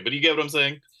to ask it, but you get what I'm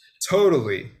saying?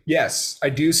 Totally. Yes, I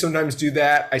do sometimes do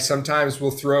that. I sometimes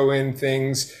will throw in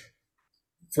things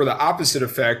for the opposite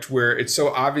effect where it's so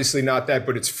obviously not that,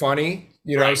 but it's funny.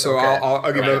 You know, so okay.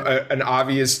 I'll give an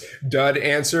obvious dud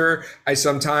answer. I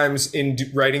sometimes, in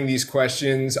writing these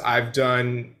questions, I've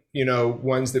done, you know,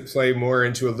 ones that play more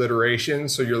into alliteration.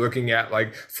 So you're looking at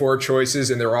like 4 choices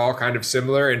and they're all kind of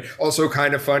similar and also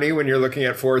kind of funny when you're looking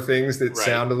at 4 things that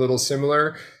sound a little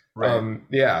similar. Right.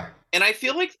 Yeah. And I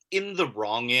feel like in the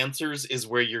wrong answers is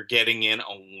where you're getting in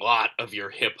a lot of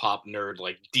your hip hop nerd,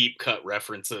 like deep cut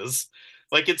references.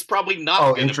 Like, it's probably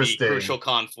not going to be Crucial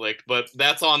Conflict, but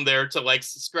that's on there to, like,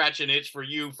 scratch an itch for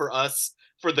you, for us,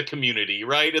 for the community,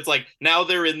 right? It's like, now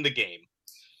they're in the game.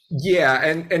 Yeah,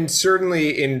 and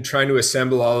certainly in trying to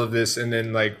assemble all of this and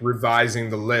then, like, revising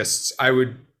the lists, I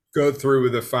would go through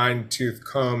with a fine-tooth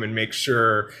comb and make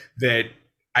sure that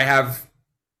I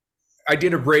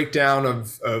did a breakdown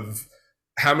of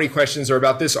how many questions are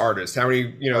about this artist? How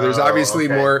many, you know, there's obviously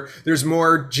there's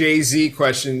more Jay-Z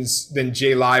questions than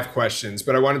J-Live questions,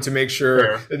 but I wanted to make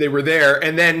sure that they were there.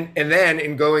 And then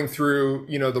in going through,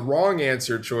 you know, the wrong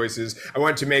answer choices, I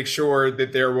wanted to make sure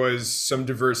that there was some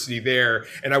diversity there.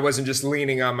 And I wasn't just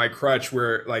leaning on my crutch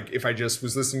where, like, if I just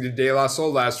was listening to De La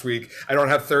Soul last week, I don't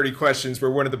have 30 questions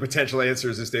where one of the potential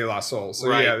answers is De La Soul.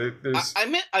 So yeah, there's...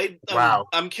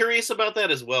 I'm curious about that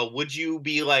as well. Would you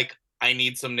be like, I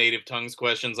need some native tongues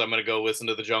questions. I'm going to go listen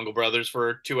to the Jungle Brothers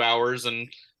for 2 hours and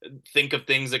think of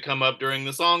things that come up during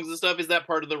the songs and stuff. Is that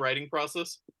part of the writing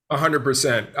process?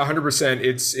 100%.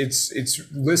 It's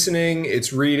listening,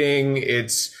 it's reading,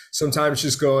 it's sometimes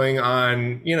just going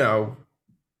on, you know,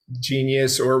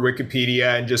 Genius or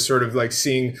Wikipedia and just sort of like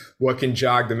seeing what can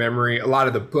jog the memory. A lot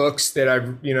of the books that I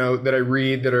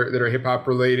read that are hip hop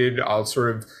related, I'll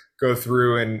sort of go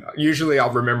through, and usually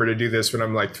I'll remember to do this when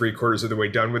I'm like 3/4 of the way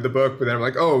done with the book, but then I'm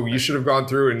like, oh, you should have gone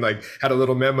through and like had a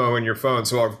little memo in your phone.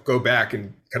 So I'll go back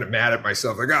and kind of mad at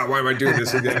myself, like, oh, why am I doing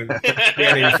this again?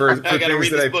 for I gotta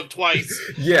read this book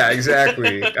twice. Yeah,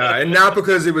 exactly. And not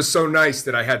because it was so nice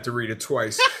that I had to read it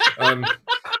twice.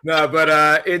 No, but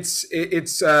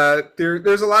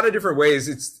there's a lot of different ways.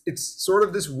 It's sort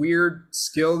of this weird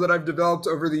skill that I've developed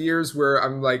over the years where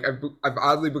I'm like, I've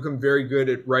oddly become very good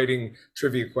at writing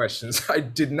trivia questions. I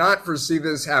did not foresee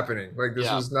this happening. Like, this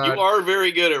was not. You are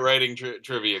very good at writing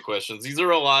trivia questions. These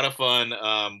are a lot of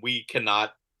fun. We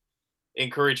cannot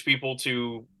encourage people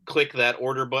to click that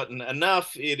order button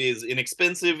enough. It is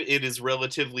inexpensive. It is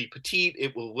relatively petite.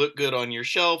 It will look good on your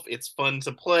shelf. It's fun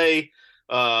to play.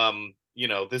 You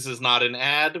know, this is not an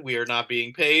ad. We are not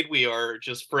being paid. We are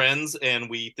just friends, and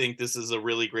we think this is a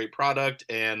really great product.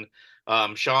 And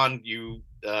Sean, you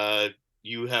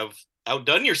have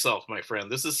outdone yourself, my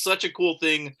friend. This is such a cool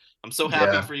thing. I'm so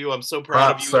happy for you. I'm so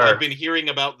proud of you. Sir. I've been hearing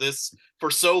about this for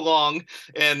so long,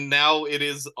 and now it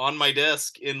is on my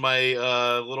desk in my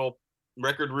little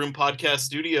record room podcast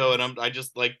studio, and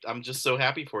I'm just so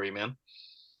happy for you, man.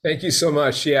 Thank you so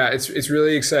much. Yeah, it's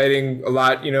really exciting. A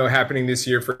lot, you know, happening this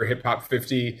year for Hip Hop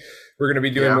 50. We're going to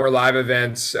be doing more live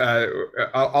events.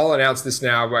 I'll announce this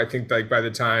now, but I think like by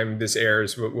the time this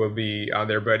airs, we'll be on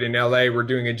there. But in LA, we're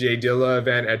doing a Jay Dilla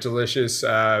event at Delicious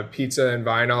Pizza and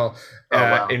Vinyl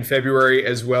in February,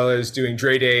 as well as doing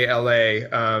Dre Day LA,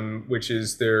 which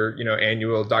is their, you know,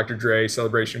 annual Dr. Dre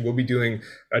celebration. We'll be doing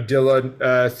a Dilla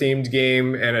themed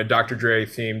game and a Dr. Dre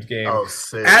themed game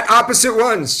at opposite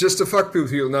ones, just to fuck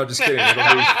people. No, just kidding. It'll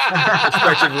be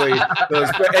respectively those.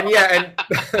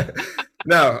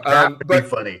 No, that would be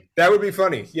funny. That would be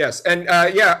funny. Yes. And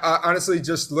honestly,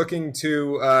 just looking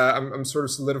to, I'm sort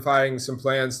of solidifying some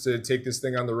plans to take this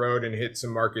thing on the road and hit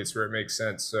some markets where it makes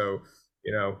sense. So,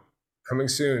 you know, coming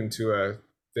soon to a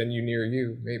venue near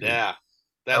you, maybe. Yeah.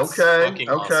 That's fucking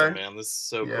awesome, man. This is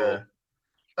so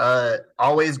cool.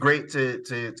 Always great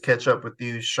to catch up with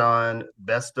you, Sean.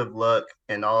 Best of luck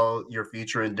in all your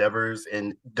future endeavors.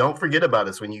 And don't forget about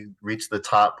us when you reach the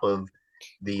top of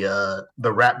the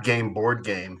rap game board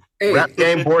game. Hey, rap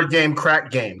game, board game,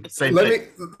 crack game. Let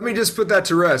me just put that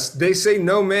to rest. They say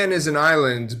no man is an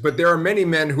island, but there are many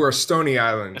men who are Stony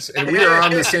Islands, and we are on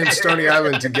the same Stony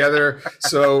Island together.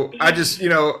 So I just, you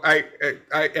know,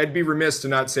 I'd be remiss to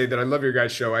not say that I love your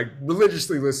guys' show. I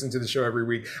religiously listen to the show every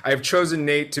week. I have chosen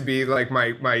Nate to be like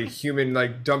my human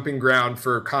like dumping ground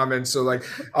for comments. So like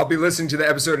I'll be listening to the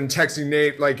episode and texting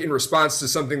Nate like in response to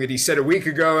something that he said a week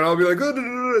ago, and I'll be like,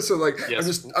 So like,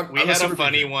 yes, we had a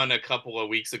funny one a couple of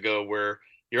weeks ago where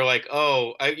you're like,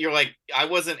 I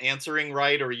wasn't answering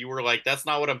right, or you were like, that's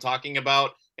not what I'm talking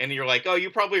about, and you're like, oh, you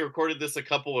probably recorded this a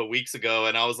couple of weeks ago,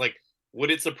 and I was like, would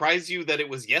it surprise you that it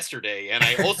was yesterday? And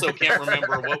I also can't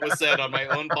remember what was said on my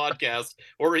own podcast,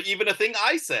 or even a thing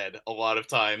I said a lot of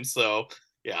times. So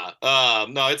yeah,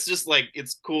 no, it's just like,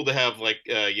 it's cool to have like,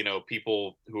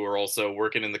 people who are also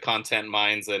working in the content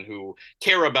mines and who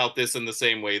care about this in the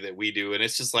same way that we do. And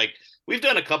it's just like, we've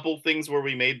done a couple things where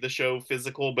we made the show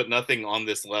physical, but nothing on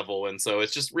this level. And so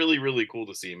it's just really, really cool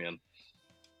to see, man.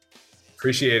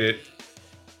 Appreciate it.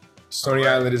 Stony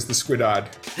Island is the Squidod.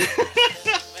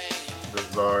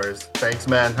 Ours. Thanks,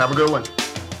 man. Have a good one.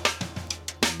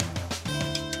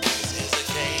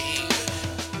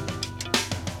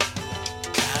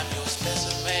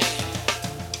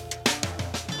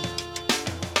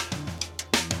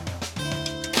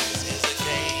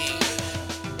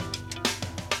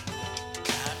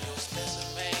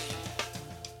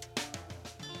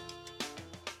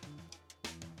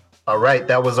 All right,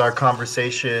 that was our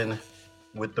conversation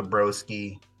with the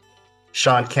broski,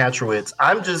 Sean Kantrowitz.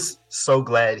 I'm just so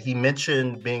glad he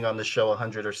mentioned being on the show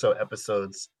 100 or so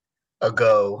episodes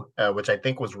ago, which I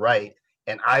think was right.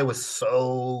 And I was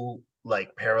so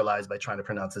like paralyzed by trying to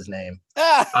pronounce his name.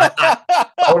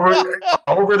 Over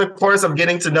the course of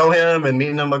getting to know him and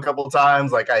meeting him a couple of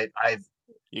times, like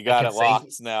you got it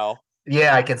locked now.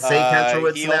 Yeah, I can say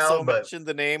Kantrowitz he now. He also mentioned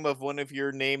the name of one of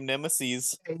your name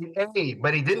nemesis. Hey,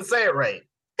 but he didn't say it right.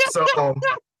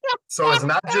 So it's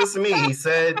not just me. He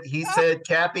said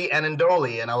Kathy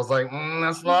Anandoli, and I was like,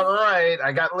 that's not right.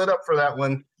 I got lit up for that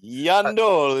one.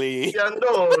 Yandoli.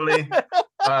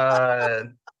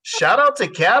 Shout out to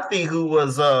Kathy, who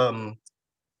was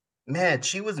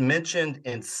she was mentioned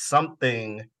in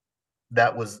something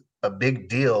that was a big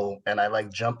deal, and I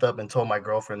like jumped up and told my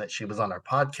girlfriend that she was on our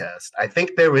podcast. I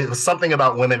think it was something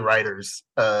about women writers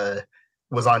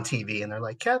was on TV, and they're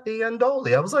like, Kathy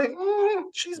Andoli. I was like,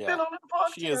 she's been on our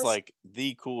podcast. She is like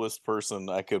the coolest person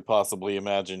I could possibly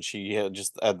imagine. She had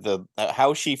just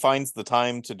how she finds the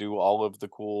time to do all of the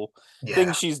cool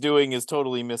things she's doing is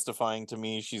totally mystifying to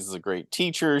me. She's a great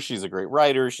teacher. She's a great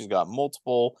writer. She's got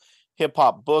multiple hip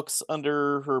hop books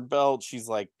under her belt. She's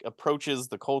like approaches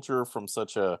the culture from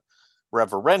such a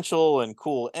reverential and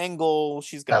cool angle.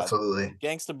 She's got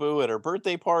Gangsta Boo at her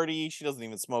birthday party. She doesn't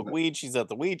even smoke weed. She's at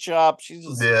the weed shop. She's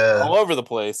just all over the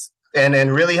place. And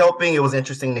really helping. It was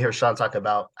interesting to hear Sean talk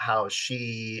about how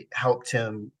she helped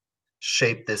him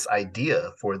shape this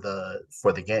idea for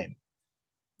the game.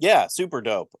 Yeah, super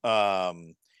dope.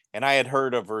 And I had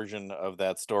heard a version of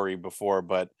that story before,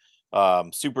 but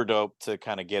super dope to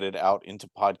kind of get it out into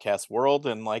podcast world.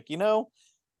 And like, it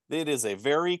is a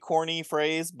very corny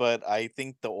phrase, but I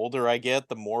think the older I get,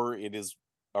 the more it is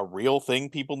a real thing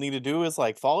people need to do is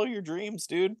like follow your dreams,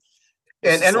 dude.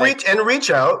 And reach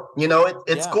out.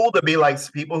 It's cool to be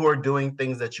like people who are doing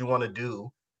things that you want to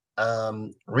do.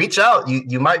 Reach out.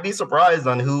 You might be surprised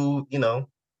on who,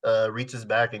 reaches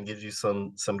back and gives you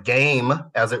some game,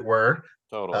 as it were.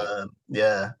 Totally.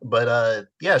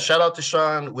 Shout out to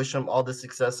Sean. Wish him all the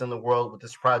success in the world with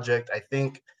this project. I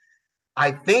think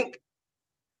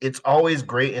it's always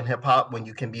great in hip hop when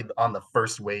you can be on the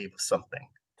first wave of something.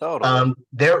 Totally.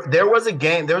 There was a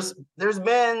game. There's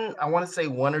been, I want to say,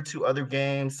 one or two other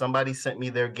games. Somebody sent me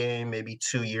their game maybe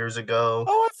 2 years ago.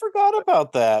 Oh, I forgot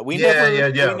about that. We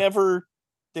never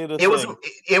did a thing.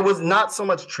 It was not so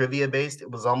much trivia based. It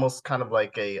was almost kind of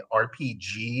like a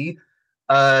RPG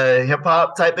hip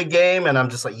hop type of game, and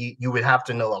I'm just like, you would have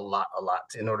to know a lot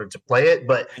in order to play it.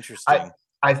 But interesting.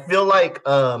 I feel like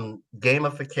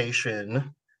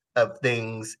gamification of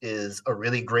things is a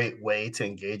really great way to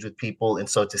engage with people, and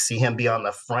so to see him be on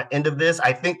the front end of this,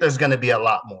 I think there's going to be a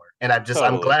lot more. And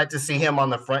I'm glad to see him on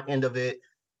the front end of it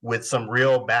with some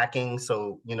real backing.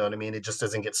 So you know what I mean. It just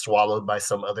doesn't get swallowed by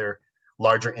some other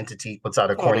larger entity puts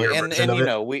out a cornier version of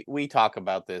it. We talk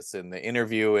about this in the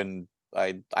interview, and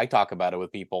I talk about it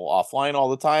with people offline all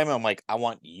the time. I'm like, I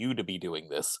want you to be doing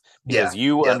this because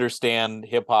you understand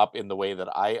hip hop in the way that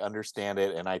I understand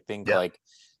it, and I think like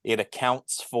it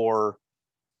accounts for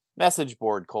message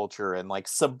board culture and like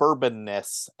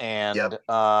suburbanness and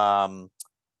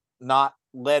not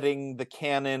letting the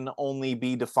canon only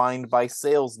be defined by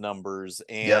sales numbers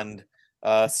and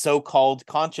so-called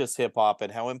conscious hip hop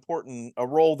and how important a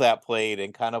role that played,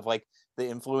 and kind of like the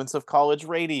influence of college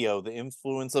radio, the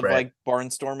influence of like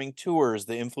barnstorming tours,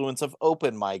 the influence of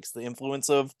open mics, the influence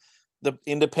of the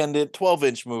independent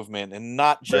 12-inch movement, and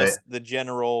not just the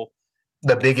general,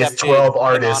 the biggest 12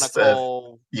 artists,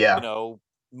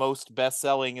 most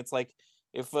best-selling. It's like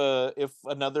if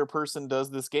another person does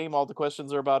this game, all the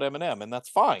questions are about Eminem, and that's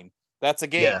fine. That's a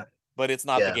game, but it's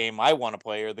not the game I want to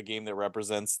play or the game that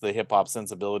represents the hip hop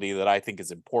sensibility that I think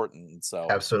is important. So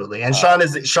absolutely, and Sean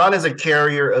is a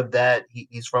carrier of that.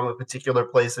 He's from a particular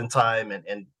place in time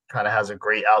and kind of has a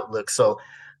great outlook. So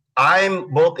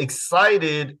I'm both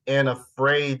excited and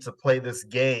afraid to play this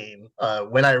game.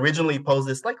 When I originally posed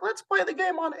this, like, let's play the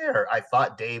game on air, I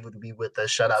thought Dave would be with us.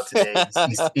 Shout out to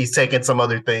Dave. He's taking some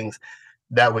other things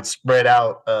that would spread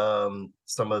out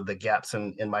some of the gaps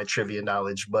in my trivia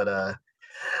knowledge. But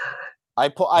I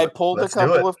pulled a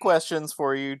couple of questions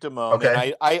for you, Damone.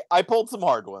 Okay. And I pulled some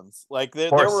hard ones. Like there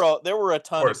were a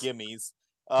ton of gimmies.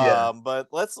 But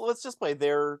let's just play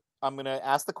there. I'm gonna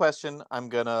ask the question. I'm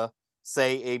gonna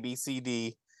say A, B, C,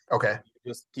 D. Okay.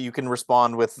 Just you can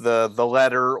respond with the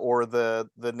letter or the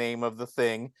name of the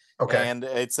thing. Okay. And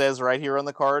it says right here on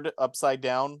the card, upside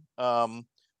down,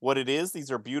 what it is.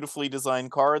 These are beautifully designed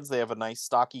cards. They have a nice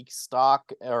glossy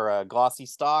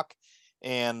stock,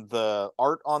 and the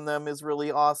art on them is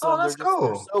really awesome. Oh, that's cool.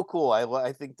 They're so cool.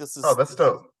 I think this is that's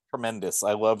dope. Tremendous.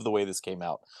 I love the way this came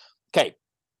out. Okay,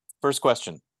 first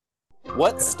question.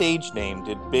 What stage name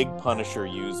did Big Punisher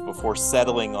use before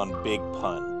settling on Big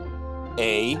Pun?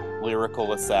 A,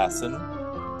 Lyrical Assassin.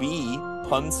 B,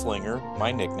 Punslinger,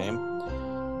 my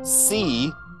nickname.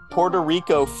 C, Puerto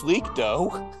Rico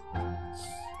Fleekdo.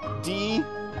 D,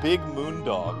 Big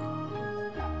Moondog.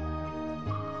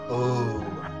 Oh.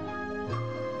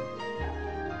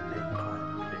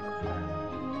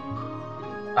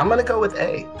 I'm going to go with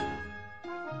A.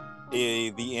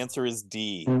 The answer is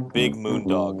D, Big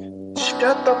Moondog.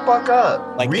 Shut the fuck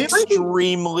up. Like, really?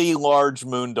 Extremely large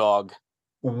moondog.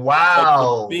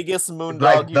 Wow. Like the biggest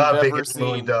moondog you've ever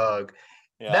seen. Moondog.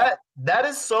 Yeah. That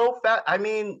is so fat. I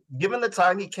mean, given the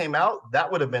time he came out,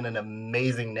 that would have been an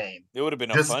amazing name. It would have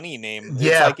been a funny name.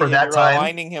 Yeah, like for that time.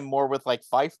 Aligning him more with like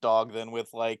Fife Dog than with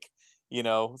like,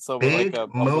 so Big like a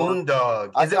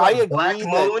Moondog. Is it like Black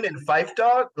Moon and Fife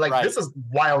Dog? Like, right. This is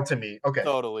wild to me. Okay.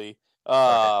 Totally.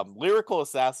 Lyrical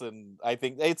Assassin, I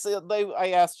think I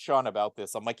asked Sean about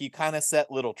this. I'm like, you kind of set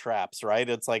little traps, right?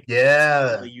 It's like,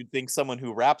 you'd think someone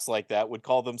who raps like that would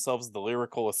call themselves the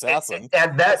Lyrical Assassin.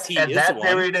 At that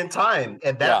period in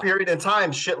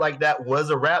time, shit like that was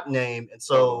a rap name. And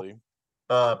so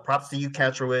props to you,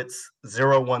 Katrowitz.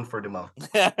 0-1 for Demo.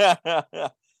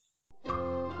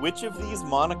 Which of these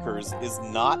monikers is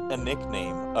not a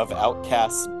nickname of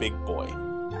Outkast's Big Boy?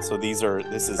 So this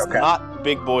is not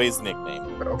Big Boy's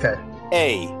nickname. Okay.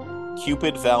 A,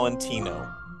 Cupid Valentino.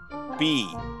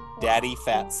 B, Daddy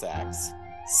Fat Sacks.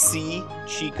 C,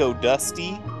 Chico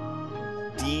Dusty.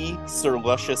 D, Sir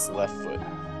Luscious Left Foot.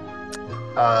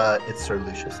 It's Sir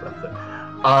Lucius Left Foot.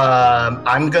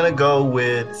 I'm gonna go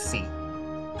with C.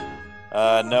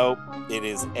 No, it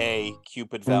is A,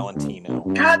 Cupid Valentino.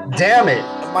 God damn it!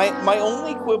 My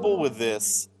only quibble with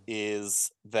this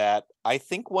is that I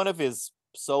think one of his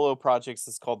solo projects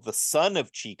is called The Son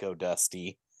of Chico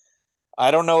Dusty.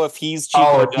 I don't know if he's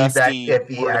Chico Dusty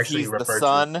or if he's the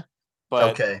son,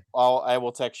 but I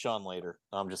will text Sean later.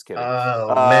 No, I'm just kidding.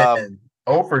 Oh man,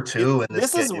 0 for 2 in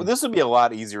this game. This would be a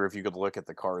lot easier if you could look at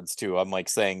the cards too. I'm like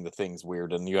saying the things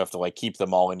weird, and you have to like keep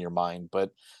them all in your mind,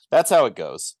 but that's how it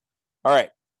goes. All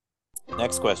right.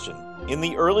 Next question. In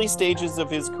the early stages of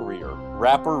his career,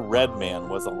 rapper Redman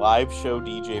was a live show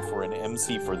DJ for an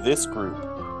MC for this group.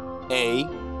 A,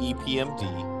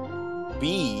 EPMD.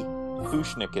 B,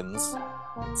 Fushnikins.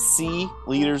 C,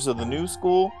 Leaders of the New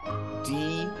School.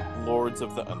 D, Lords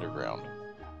of the Underground.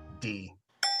 D.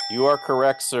 You are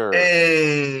correct, sir.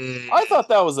 Hey. I thought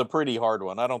that was a pretty hard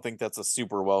one. I don't think that's a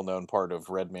super well-known part of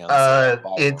Redman's. But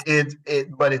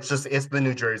it's the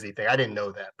New Jersey thing. I didn't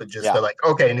know that, but they're like,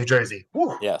 okay, New Jersey.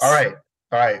 Woo. Yes. All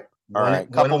right.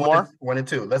 Couple more. 1 and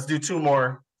 2. Let's do 2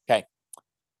 more. Okay.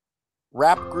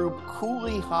 Rap group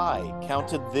Cooley High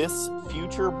counted this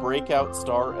future breakout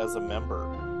star as a member.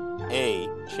 A,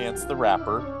 Chance the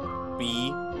Rapper.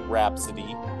 B,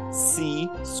 Rhapsody. C,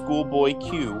 Schoolboy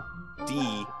Q.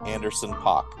 D, Anderson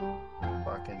 .Paak.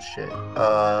 Fucking shit.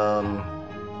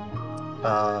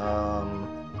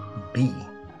 B.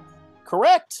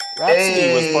 Correct.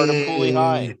 Rhapsody was part of Cooley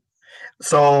High.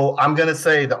 So I'm gonna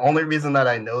say the only reason that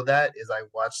I know that is I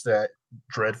watched that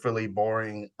dreadfully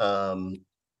boring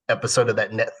episode of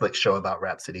that Netflix show about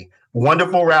Rhapsody.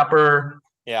 Wonderful rapper.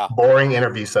 Yeah. Boring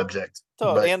interview subject.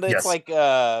 So, and it's like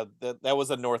that was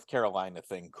a North Carolina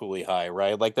thing, Cooley High,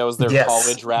 right? Like that was their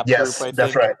college rap group. I think.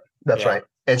 That's right. That's right.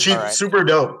 And she's super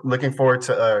dope. Looking forward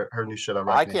to her new shit on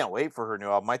Rock Nation. I can't wait for her new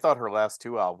album. I thought her last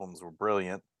 2 albums were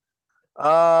brilliant.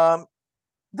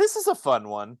 This is a fun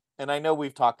one. and I know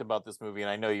we've talked about this movie, and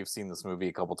I know you've seen this movie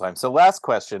a couple times. So last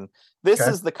question. This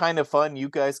is the kind of fun you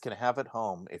guys can have at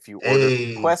home if you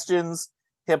order questions,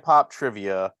 hip hop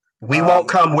trivia. We won't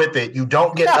come with it. You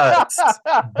don't get us,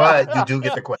 but you do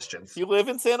get the questions. You live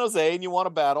in San Jose and you want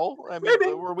to battle. I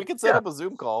mean, or we could set up a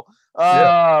Zoom call.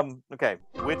 Okay.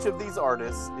 Which of these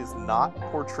artists is not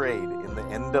portrayed in the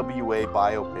NWA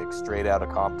biopic Straight Outta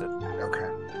Compton?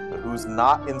 Okay. Who's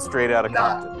not in Straight Outta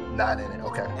Compton? Not in it.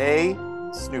 Okay.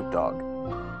 A. Snoop Dogg.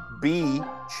 B.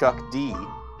 Chuck D.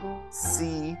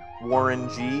 C. Warren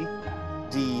G.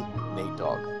 D. Nate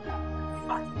Dogg.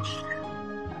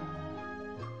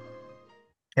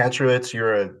 Kantruitz,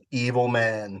 you're an evil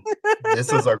man.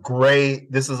 This is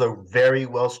a very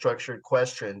well-structured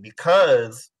question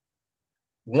because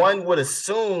one would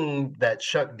assume that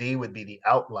Chuck D would be the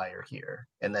outlier here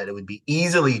and that it would be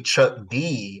easily Chuck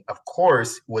D, of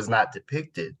course, was not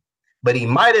depicted. But he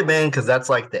might have been because that's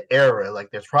like the era.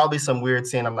 Like there's probably some weird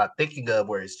scene I'm not thinking of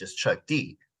where it's just Chuck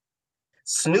D.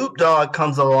 Snoop Dogg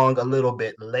comes along a little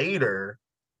bit later.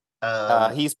 I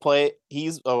don't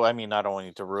want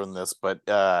you to ruin this,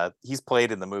 but he's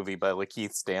played in the movie by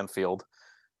Lakeith Stanfield.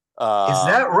 Is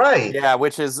that right? Yeah,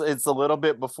 it's a little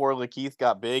bit before Lakeith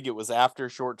got big. It was after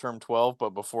Short Term 12, but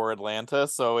before Atlanta.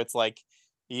 So it's like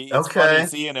it's funny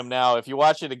seeing him now. If you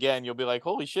watch it again, you'll be like,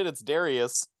 "Holy shit, it's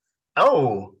Darius!"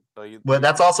 Oh, well,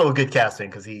 that's also a good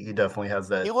casting because he definitely has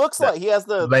that. He looks like he has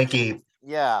the lanky.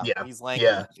 Yeah, he's lanky.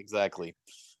 Yeah, exactly.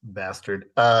 Bastard.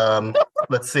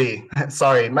 Let's see.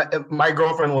 Sorry, my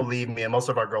girlfriend will leave me, and most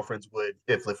of our girlfriends would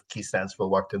if Keith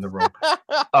Stansfield walked in the room.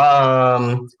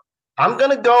 I'm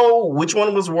gonna go. Which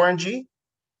one was Warren G?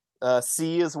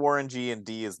 C is Warren G, and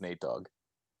D is Nate Dogg.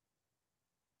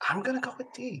 I'm gonna go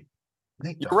with D.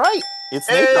 You're right. It's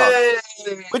Nate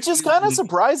Dogg, which is kind of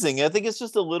surprising. I think it's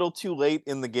just a little too late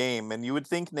in the game, and you would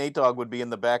think Nate Dogg would be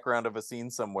in the background of a scene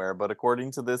somewhere, but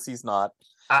according to this, he's not.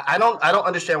 I don't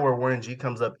understand where Warren G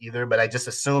comes up either, but I just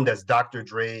assumed as Dr.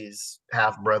 Dre's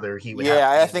half brother, he would. Yeah,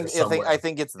 I think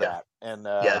it's that. And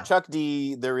Chuck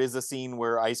D, there is a scene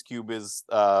where Ice Cube is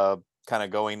kind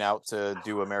of going out to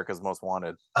do America's Most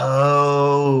Wanted.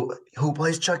 Oh, who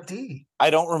plays Chuck D? I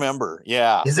don't remember.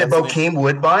 Yeah. Is it Bokeem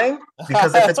Woodbine?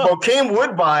 Because if it's Bokeem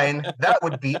Woodbine, that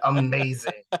would be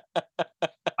amazing.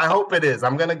 I hope it is.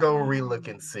 I'm gonna go relook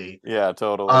and see. Yeah,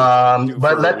 totally.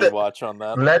 But let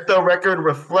the record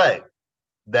reflect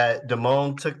that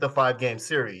Damone took the 5-game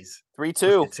series.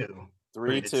 3-2.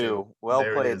 3-2. Well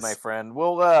played, my friend.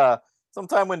 We'll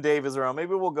sometime when Dave is around,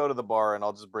 maybe we'll go to the bar and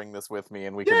I'll just bring this with me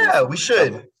and we can. Yeah, we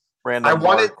should. Random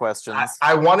questions.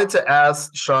 I wanted to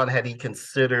ask Sean, had he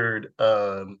considered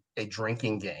a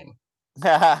drinking game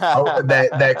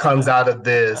that comes out of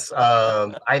this?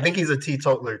 I think he's a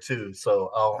teetotaler too. So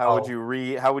how would you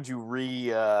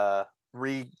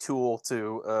retool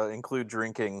to include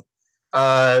drinking?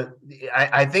 I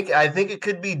think it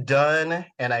could be done,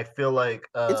 and I feel like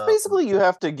it's basically you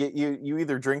have to get you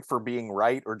either drink for being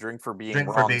right or drink for being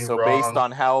wrong. Based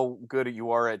on how good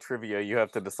you are at trivia, you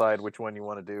have to decide which one you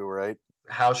want to do, right?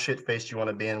 How shit-faced you want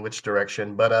to be in which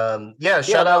direction. But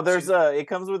shout out. There's it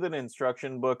comes with an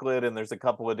instruction booklet, and there's a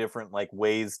couple of different like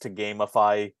ways to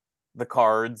gamify the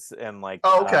cards, and like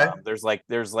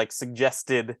there's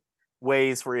suggested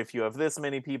ways for if you have this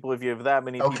many people, if you have that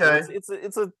many people.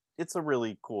 It's a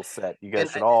really cool set. You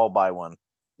guys should all buy one.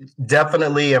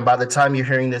 Definitely, and by the time you're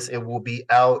hearing this, it will be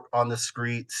out on the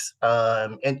streets.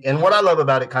 And what I love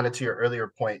about it, kind of to your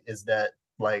earlier point, is that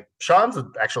like Sean's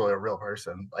actually a real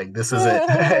person. Like this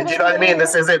isn't, you know what I mean?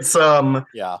 This isn't some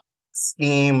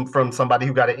scheme from somebody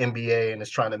who got an MBA and is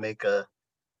trying to make a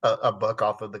buck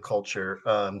off of the culture.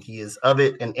 He is of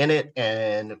it and in it,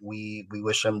 and we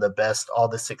wish him the best, all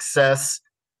the success.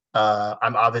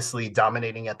 I'm obviously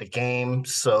dominating at the game,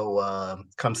 so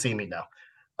come see me now.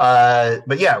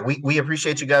 But yeah, we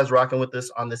appreciate you guys rocking with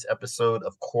us on this episode.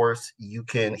 Of course, you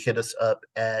can hit us up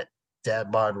at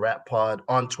Dadbod Rap Pod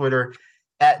on Twitter,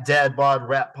 at Dadbod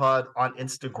Rap Pod on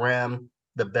Instagram.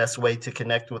 The best way to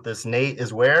connect with us, Nate,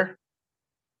 is where?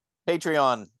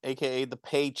 Patreon, aka the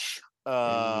Page.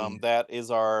 That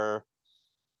is our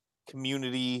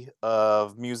community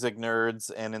of music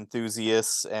nerds and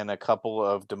enthusiasts and a couple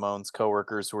of Damone's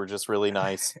coworkers who are just really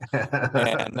nice.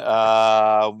 And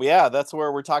that's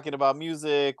where we're talking about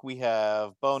music. We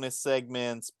have bonus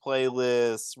segments,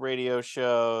 playlists, radio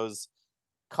shows,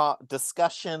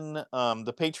 discussion.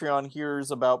 The Patreon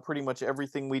hears about pretty much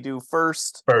everything we do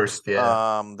first.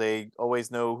 They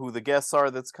always know who the guests are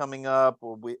that's coming up.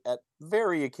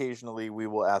 Very occasionally we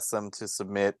will ask them to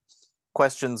submit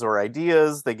questions or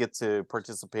ideas. They get to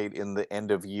participate in the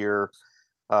end of year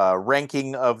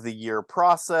ranking of the year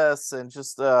process, and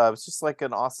just it's just like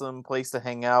an awesome place to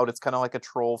hang out. It's kind of like a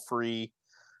troll-free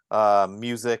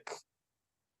music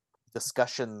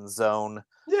discussion zone.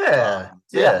 Yeah,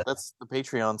 that's the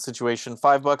Patreon situation.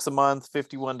 $5 a month,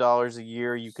 $51 a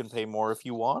year. You can pay more if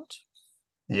you want.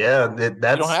 Yeah, you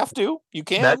don't have to. You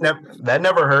can. That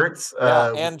never hurts.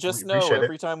 And just know,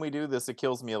 every time we do this, it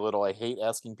kills me a little. I hate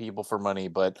asking people for money,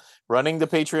 but running the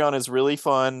Patreon is really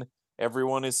fun.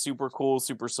 Everyone is super cool,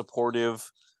 super supportive.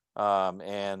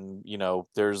 And you know,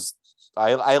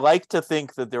 I like to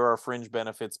think that there are fringe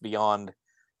benefits beyond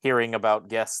hearing about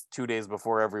guests 2 days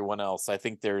before everyone else. I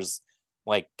think there's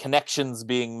like connections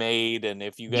being made, and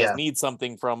if you guys need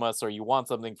something from us or you want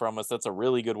something from us, that's a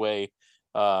really good way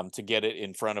to get it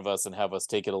in front of us and have us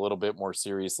take it a little bit more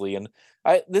seriously. And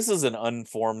this is an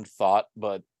unformed thought,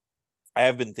 but I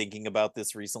have been thinking about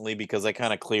this recently because I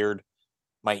kind of cleared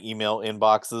my email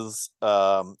inboxes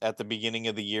at the beginning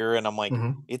of the year, and I'm like,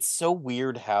 it's so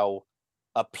weird how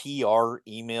a PR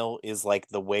email is like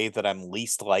the way that I'm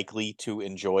least likely to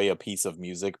enjoy a piece of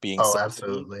music being sent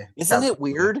absolutely. to me. Isn't it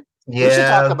weird? Yeah. We should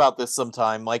talk about this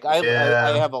sometime. Like I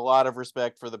have a lot of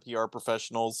respect for the PR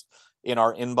professionals in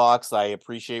our inbox. I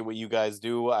appreciate what you guys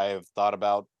do. I have thought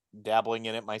about dabbling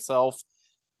in it myself.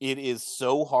 It is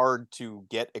so hard to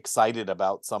get excited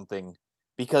about something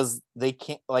because they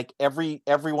can't, like,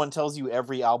 everyone tells you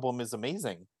every album is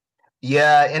amazing.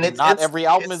 Yeah, and not every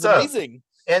album is amazing.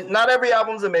 And not every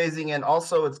album's amazing, and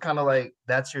also it's kind of like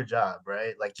that's your job,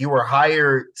 right? Like you were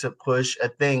hired to push a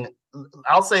thing.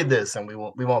 I'll say this, and we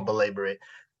won't belabor it.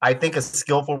 I think a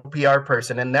skillful PR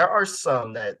person, and there are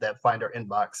some that find our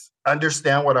inbox,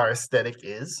 understand what our aesthetic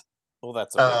is. Well,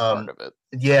 that's a big part of it.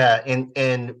 Yeah,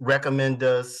 and recommend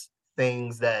us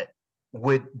things that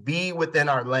would be within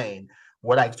our lane.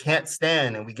 What I can't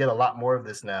stand, and we get a lot more of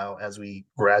this now as we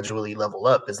gradually level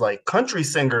up, is like country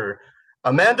singer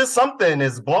Amanda something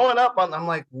is blowing up on. I'm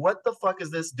like, what the fuck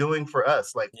is this doing for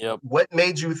us? Like, what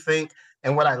made you think?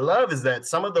 And what I love is that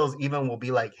some of those even will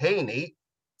be like, hey, Nate.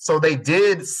 So they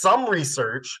did some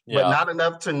research, but not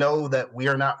enough to know that we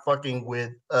are not fucking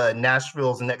with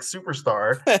Nashville's next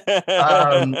superstar.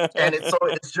 And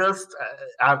it's just,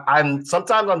 I'm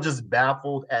just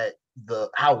baffled at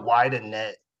how wide a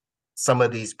net some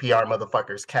of these PR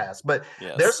motherfuckers cast. But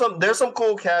there's some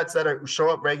cool cats that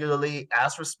show up regularly,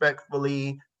 ask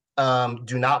respectfully,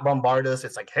 do not bombard us.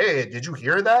 It's like, hey, did you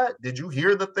hear that? Did you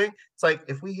hear the thing? It's like,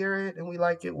 if we hear it and we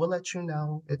like it, we'll let you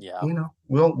know. You know,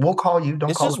 we'll call you.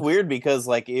 It's just weird because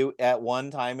like at one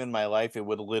time in my life, it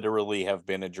would literally have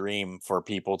been a dream for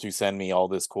people to send me all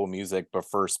this cool music, but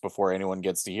before anyone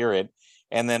gets to hear it.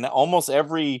 And then almost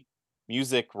every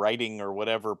music writing or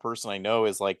whatever person I know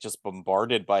is like just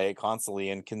bombarded by it constantly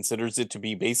and considers it to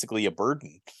be basically a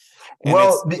burden. And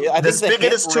well, the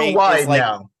spigot is too wide like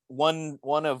now. One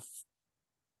of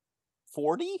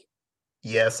 40?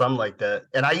 Yeah, something like that.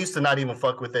 And I used to not even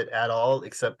fuck with it at all,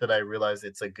 except that I realized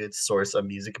it's a good source of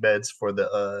music beds for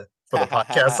the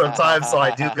podcast sometimes. So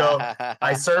I do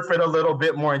I surf it a little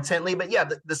bit more intently. But yeah,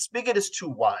 the spigot is too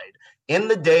wide. In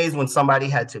the days when somebody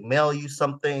had to mail you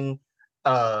something,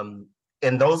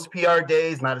 in those PR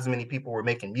days, not as many people were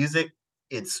making music.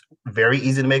 It's very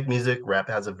easy to make music. Rap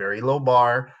has a very low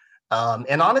bar.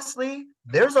 And honestly,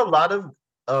 there's a lot of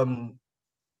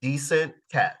decent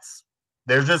cats.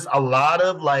 There's just a lot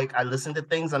of like, I listen to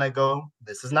things and I go,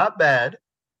 this is not bad.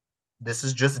 This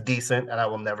is just decent, and I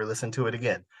will never listen to it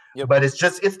again. But it's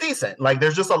decent. Like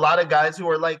there's just a lot of guys who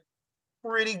are like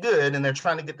pretty good and they're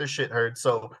trying to get their shit heard.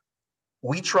 So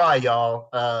we try, y'all.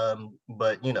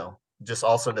 But you know, just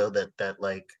also know that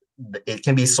like it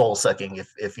can be soul sucking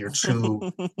if you're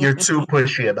too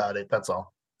pushy about it. That's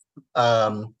all.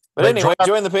 But anyway,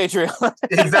 join the Patreon.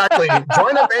 Exactly.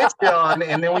 Join the Patreon,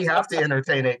 and then we have to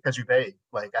entertain it because you paid.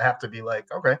 Like I have to be like,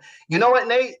 okay, you know what,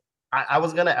 Nate? I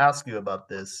was gonna ask you about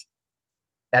this.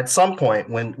 At some point,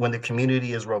 when the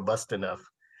community is robust enough,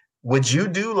 would you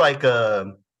do like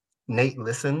a Nate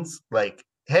listens? Like,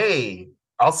 hey,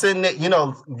 I'll send Nate, you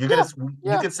know, you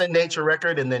can send Nate your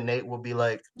record, and then Nate will be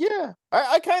like, yeah,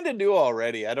 I kind of do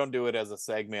already. I don't do it as a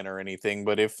segment or anything,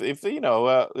 but if you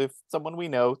know, if someone we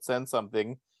know sends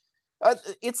something,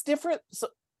 it's different. So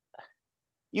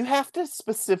you have to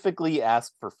specifically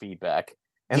ask for feedback.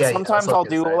 And sometimes I'll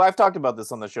do, well, I've talked about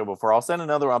this on the show before. I'll send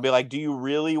another one. I'll be like, do you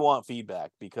really want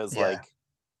feedback? Because like,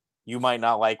 you might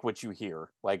not like what you hear.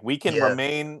 Like we can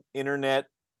remain internet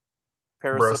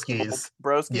broskies,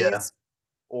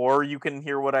 or you can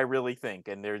hear what I really think.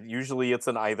 And usually it's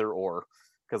an either or,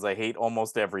 because I hate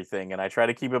almost everything. And I try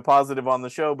to keep it positive on the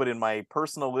show, but in my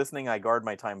personal listening, I guard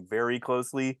my time very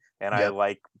closely, and I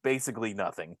like basically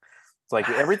nothing. It's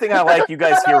like everything I like, you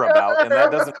guys hear about, and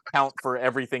that doesn't count for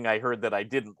everything I heard that I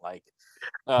didn't like.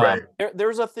 Right.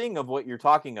 There's a thing of what you're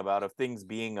talking about of things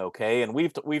being okay, and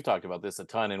we've talked about this a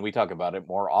ton, and we talk about it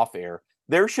more off air.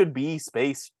 There should be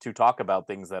space to talk about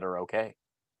things that are okay.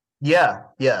 Yeah.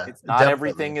 It's not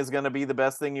everything is going to be the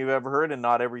best thing you've ever heard, and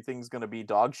not everything's going to be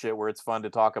dog shit where it's fun to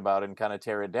talk about and kind of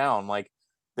tear it down. Like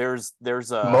there's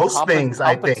a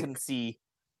competency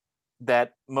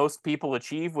that most people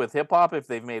achieve with hip hop if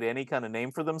they've made any kind of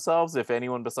name for themselves. If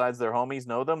anyone besides their homies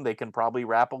know them, they can probably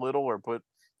rap a little or put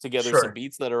together some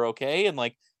beats that are okay. And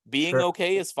like being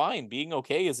okay is fine. Being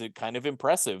okay is kind of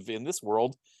impressive in this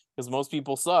world because most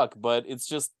people suck. But it's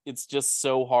just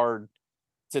so hard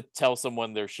to tell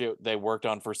someone their shit they worked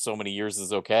on for so many years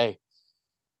is okay.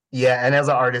 Yeah, and as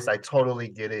an artist, I totally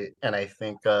get it. And I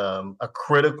think a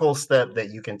critical step that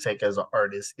you can take as an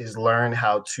artist is learn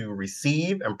how to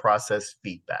receive and process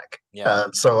feedback. Yeah.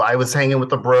 So I was hanging with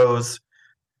the bros,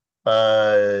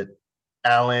 Alan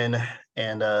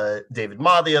and David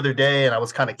Ma the other day, and I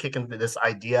was kind of kicking this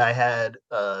idea I had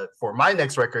for my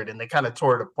next record, and they kind of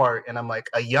tore it apart. And I'm like,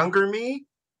 a younger me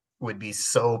would be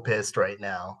so pissed right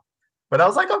now. But I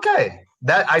was like, okay,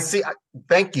 that I see.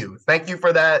 Thank you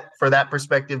for that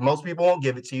perspective. Most people won't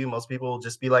give it to you. Most people will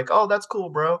just be like, oh, that's cool,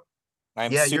 bro.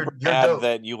 I'm super mad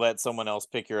that you let someone else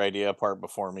pick your idea apart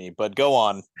before me, but go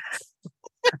on.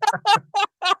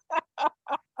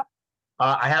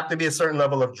 I have to be a certain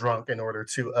level of drunk in order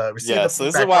to receive. Yes,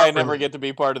 this is why I never get to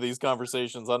be part of these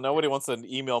conversations. Nobody wants to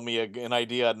email me an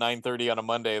idea at 9:30 on a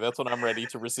Monday. That's when I'm ready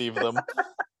to receive them.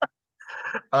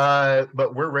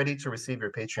 But we're ready to receive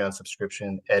your Patreon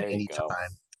subscription at any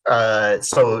time.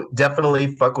 So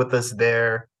definitely fuck with us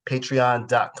there.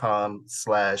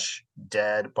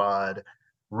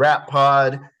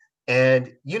 Patreon.com/dadbodrappod.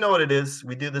 And you know what it is.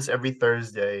 We do this every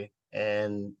Thursday,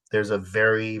 and there's a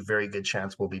very, very good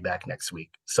chance we'll be back next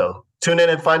week. So tune in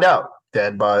and find out.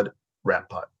 Dad Bod Rap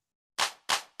Pod.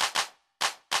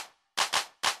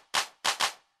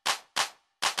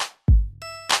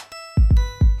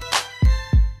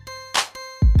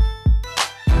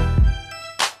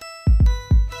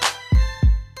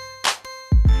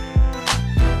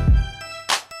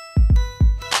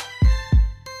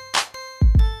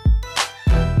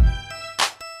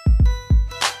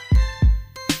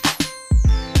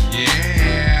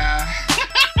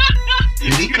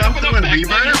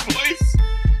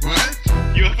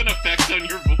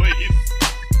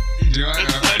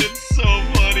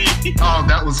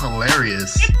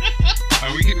 Hilarious.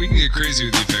 We can get crazy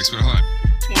with the effects, but hold on.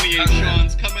 28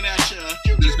 Sean's coming at you.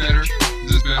 Is this better?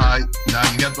 No,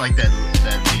 you got like that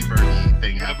reverb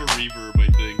thing. You have a reverb,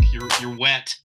 I think. You're wet.